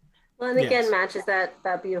narrative. Well, and again, matches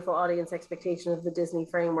that beautiful audience expectation of the Disney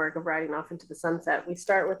framework of riding off into the sunset. We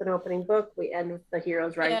start with an opening book, we end with the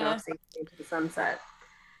heroes riding off safely into the sunset.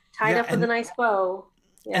 Tied up with a nice bow.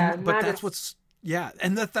 Yeah. But that's what's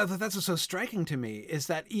and that's what's so striking to me is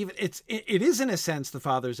that even it is in a sense the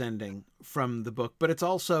father's ending from the book, but it's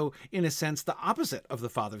also in a sense the opposite of the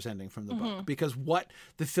father's ending from the book, because what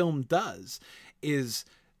the film does is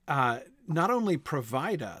not only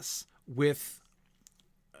provide us with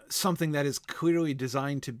something that is clearly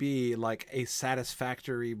designed to be like a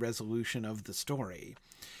satisfactory resolution of the story,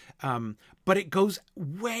 but it goes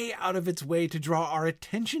way out of its way to draw our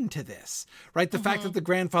attention to this, right? The fact that the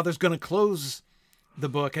grandfather's going to close the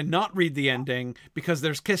book and not read the ending because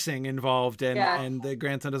there's kissing involved and the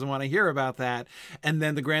grandson doesn't want to hear about that. And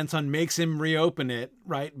then the grandson makes him reopen it,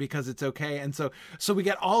 right? Because it's okay. And so we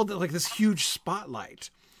get all the, like this huge spotlight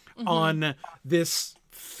on this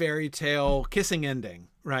fairy tale kissing ending,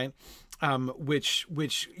 right? Which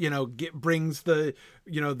brings the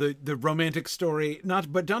the romantic story, not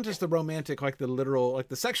just the romantic, like the literal, like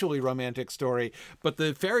the sexually romantic story, but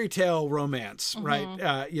the fairy tale romance,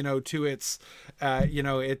 right? To its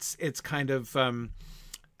it's kind of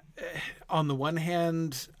on the one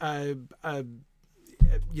hand,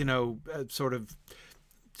 sort of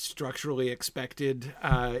structurally expected,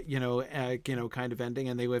 kind of ending,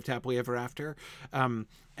 and they lived happily ever after, and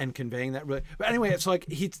conveying that. Really, but anyway, it's like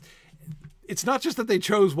it's not just that they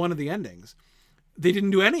chose one of the endings; they didn't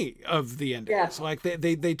do any of the endings. Yeah. Like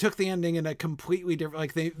they took the ending in a completely different.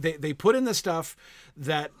 Like they put in the stuff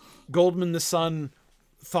that Goldman the son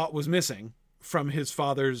thought was missing from his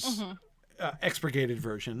father's expurgated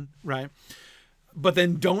version, right? But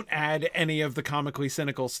then don't add any of the comically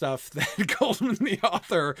cynical stuff that Goldman, the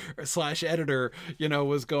author / editor,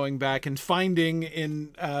 was going back and finding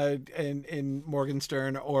in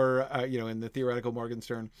Morgenstern, or in the theoretical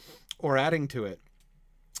Morgenstern, or adding to it.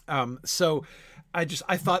 So I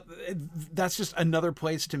thought that's just another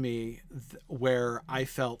place to me where I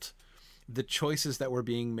felt the choices that were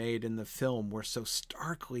being made in the film were so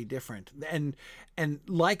starkly different, and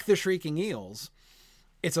like the Shrieking Eels,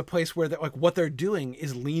 it's a place where what they're doing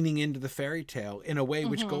is leaning into the fairy tale in a way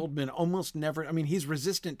which Goldman almost never. I mean, he's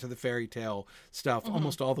resistant to the fairy tale stuff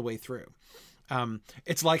almost all the way through.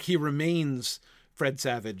 It's like he remains Fred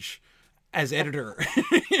Savage as editor,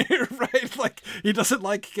 right? Like he doesn't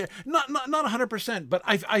like not 100%, but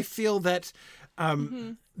I feel that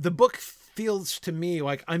the book feels to me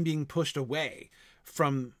like I'm being pushed away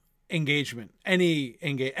from engagement.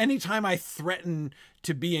 Anytime I threaten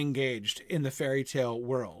to be engaged in the fairy tale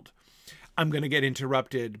world, I'm going to get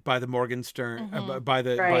interrupted by the Morgenstern, by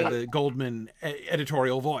the Goldman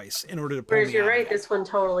editorial voice in order to pull me out. You're right. This one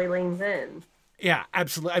totally leans in. Yeah,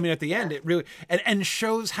 absolutely. I mean, at the end, it really and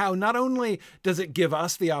shows how not only does it give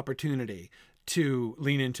us the opportunity to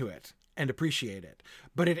lean into it and appreciate it,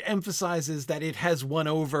 but it emphasizes that it has won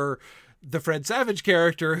over the Fred Savage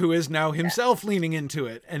character, who is now himself leaning into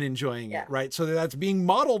it and enjoying it, right? So that's being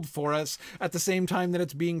modeled for us at the same time that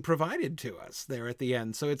it's being provided to us there at the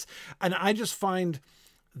end. So and I just find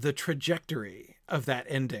the trajectory of that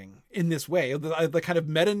ending in this way, the kind of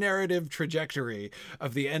meta-narrative trajectory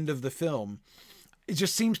of the end of the film, it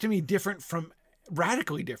just seems to me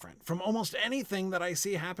radically different from almost anything that I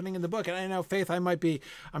see happening in the book. And I know, Faith,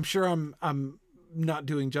 I'm sure I'm not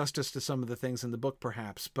doing justice to some of the things in the book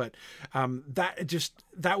perhaps, but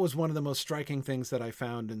that was one of the most striking things that I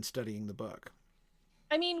found in studying the book.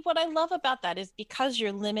 I mean, what I love about that is because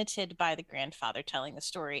you're limited by the grandfather telling the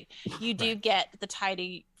story, you do get the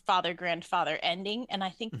tidy father-grandfather ending, and I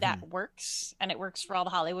think that works, and it works for all the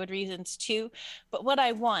Hollywood reasons too. But what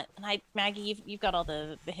I want, and Maggie, you've got all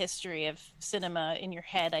the history of cinema in your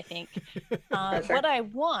head, I think. What I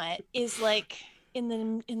want is like in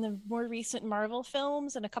the more recent Marvel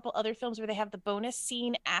films and a couple other films where they have the bonus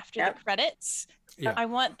scene after the credits. I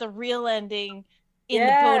want the real ending in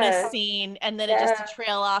the bonus scene, and then it just to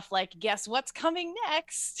trail off like, guess what's coming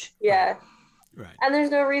next? Yeah. Right. And there's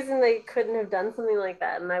no reason they couldn't have done something like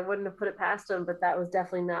that, and I wouldn't have put it past them, but that was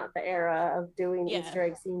definitely not the era of doing Easter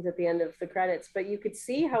egg scenes at the end of the credits. But you could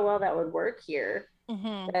see how well that would work here.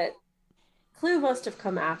 That Clue must have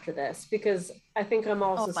come after this, because I think I'm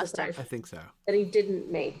also surprised I think so. that he didn't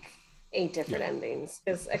make 8 different endings,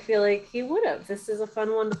 because I feel like he would have. This is a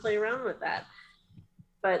fun one to play around with that.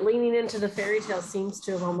 But leaning into the fairy tale seems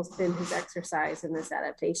to have almost been his exercise in this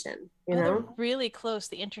adaptation. You know, they're really close.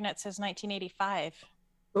 The internet says 1985.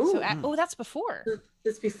 Ooh. So, that's before.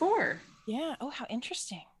 It's before. Yeah. Oh, how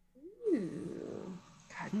interesting. Ooh.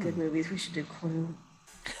 God, good movies. We should do Clue.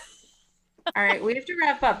 All right, we have to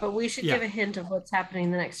wrap up, but we should give a hint of what's happening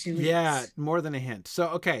in the next 2 weeks. Yeah, more than a hint.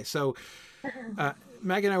 So,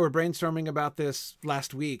 Maggie and I were brainstorming about this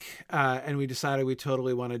last week, and we decided we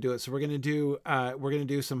totally want to do it. So we're going to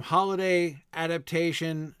do some holiday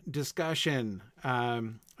adaptation discussion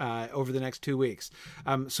over the next 2 weeks.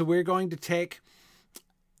 So we're going to take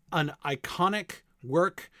an iconic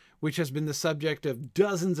work which has been the subject of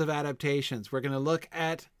dozens of adaptations. We're going to look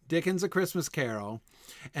at Dickens' A Christmas Carol,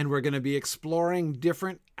 and we're going to be exploring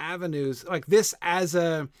different avenues like this as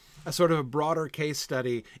a sort of a broader case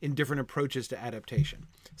study in different approaches to adaptation.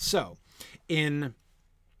 So in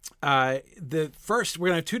the first, we're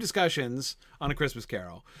going to have 2 discussions on A Christmas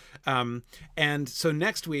Carol. And so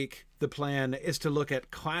next week, the plan is to look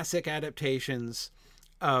at classic adaptations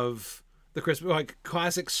of the Christmas, like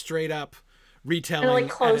classic straight up retelling like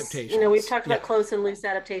close, adaptations. You know, we've talked about close and loose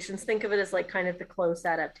adaptations. Think of it as like kind of the close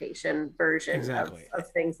adaptation version of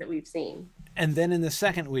things that we've seen. And then in the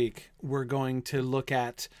second week, we're going to look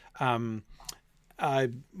at more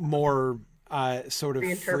sort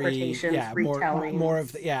of free, more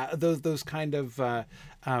of the, those kind of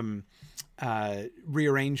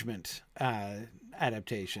rearrangement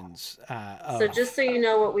adaptations. So just so you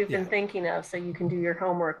know what we've been thinking of, so you can do your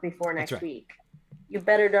homework before next week. You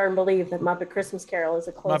better darn believe that Muppet Christmas Carol is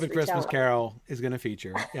a close Muppet Christmas Carol is going to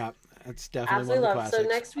feature. Yeah, that's definitely absolutely one of the classics. So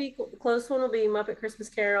next week, the close one will be Muppet Christmas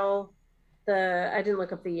Carol. I didn't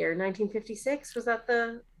look up the year. 1956, was that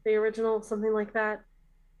the original? Something like that.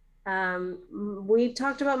 We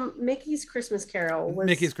talked about Mickey's Christmas Carol.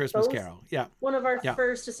 Mickey's Christmas Carol, one of our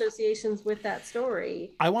first associations with that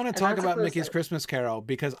story. I want to talk about Mickey's Christmas Carol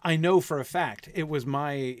because I know for a fact it was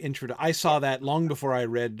my intro. I saw that long before I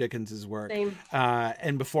read Dickens's work,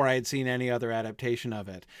 and before I had seen any other adaptation of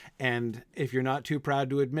it. And if you're not too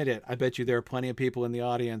proud to admit it, I bet you there are plenty of people in the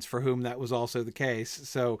audience for whom that was also the case.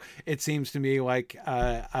 So it seems to me like,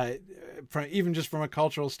 even just from a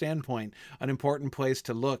cultural standpoint, an important place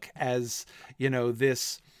to look, as you know,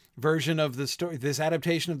 this version of the story, this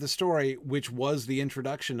adaptation of the story, which was the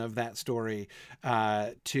introduction of that story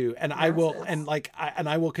to, and I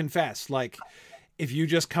will confess, like, if you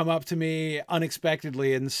just come up to me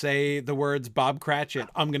unexpectedly and say the words Bob Cratchit,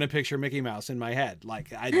 I'm going to picture Mickey Mouse in my head. Like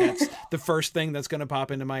that's the first thing that's going to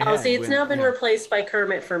pop into my head. Oh, see, it's now been replaced by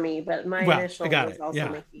Kermit for me, but my initial was also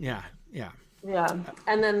Mickey. Yeah.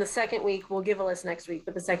 And then the second week, we'll give a list next week,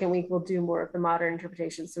 but the second week we'll do more of the modern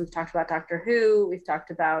interpretations. So we've talked about Doctor Who, we've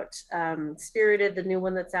talked about Spirited, the new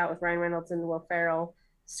one that's out with Ryan Reynolds and Will Ferrell,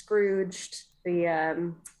 Scrooged,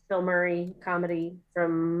 the Bill Murray comedy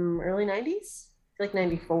from early 90s. I feel like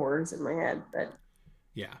 94 is in my head, but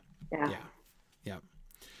yeah.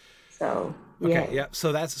 So okay, yeah.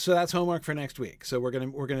 So that's homework for next week. So we're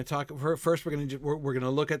gonna talk first. We're gonna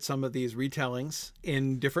look at some of these retellings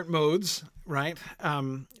in different modes, right?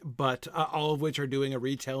 But all of which are doing a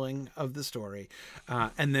retelling of the story,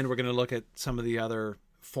 and then we're gonna look at some of the other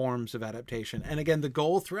forms of adaptation. And again, the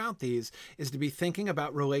goal throughout these is to be thinking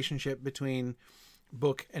about relationship between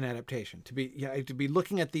book and adaptation. To be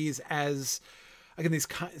looking at these as, again, these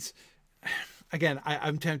kinds. Again,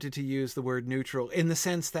 I'm tempted to use the word neutral in the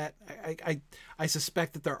sense that I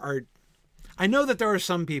suspect that I know that there are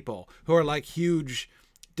some people who are like huge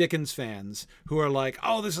Dickens fans who are like,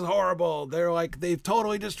 oh, this is horrible. They're like, they've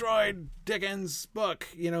totally destroyed Dickens' book,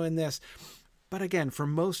 in this. But again, for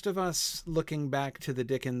most of us, looking back to the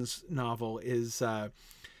Dickens novel is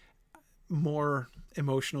more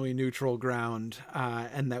emotionally neutral ground,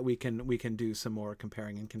 and that we can do some more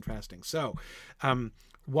comparing and contrasting. So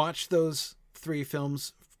watch those 3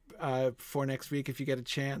 films for next week if you get a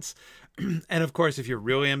chance. And of course, if you're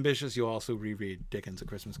really ambitious, you'll also reread Dickens' A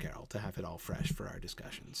Christmas Carol to have it all fresh for our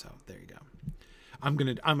discussion. So there you go. I'm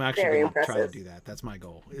actually going to try to do that. That's my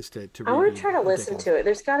goal, is to I want to try to listen to it.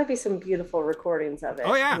 There's got to be some beautiful recordings of it.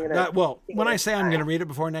 Oh yeah. When I say I'm going to read it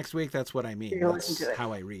before next week, that's what I mean. That's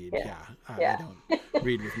how I read. Yeah. I don't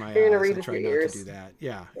read with my eyes. I try not to do that.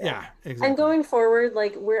 Yeah. Exactly. And going forward,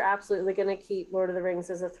 like, we're absolutely going to keep Lord of the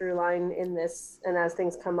Rings as a through line in this. And as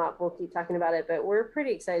things come up, we'll keep talking about it. But we're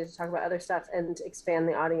pretty excited to talk about other stuff and expand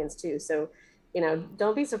the audience too. So,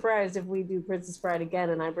 don't be surprised if we do Princess Bride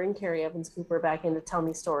again and I bring Carrie Evans Cooper back in to tell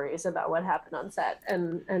me stories about what happened on set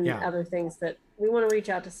and other things that we want to reach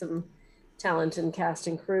out to some talent and cast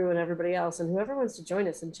and crew and everybody else. And whoever wants to join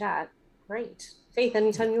us and chat, great. Faith,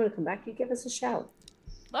 anytime you want to come back, you give us a shout.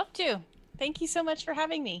 Love to. Thank you so much for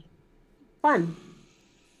having me. Fun.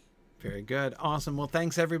 Very good. Awesome. Well,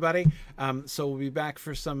 thanks everybody. So we'll be back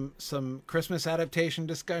for some Christmas adaptation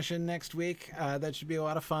discussion next week. That should be a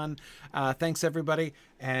lot of fun. Thanks everybody.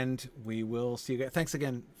 And we will see you guys. Thanks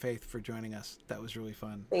again, Faith, for joining us. That was really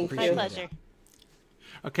fun. Thank you. My pleasure.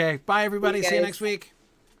 Okay. Bye everybody. See you next week.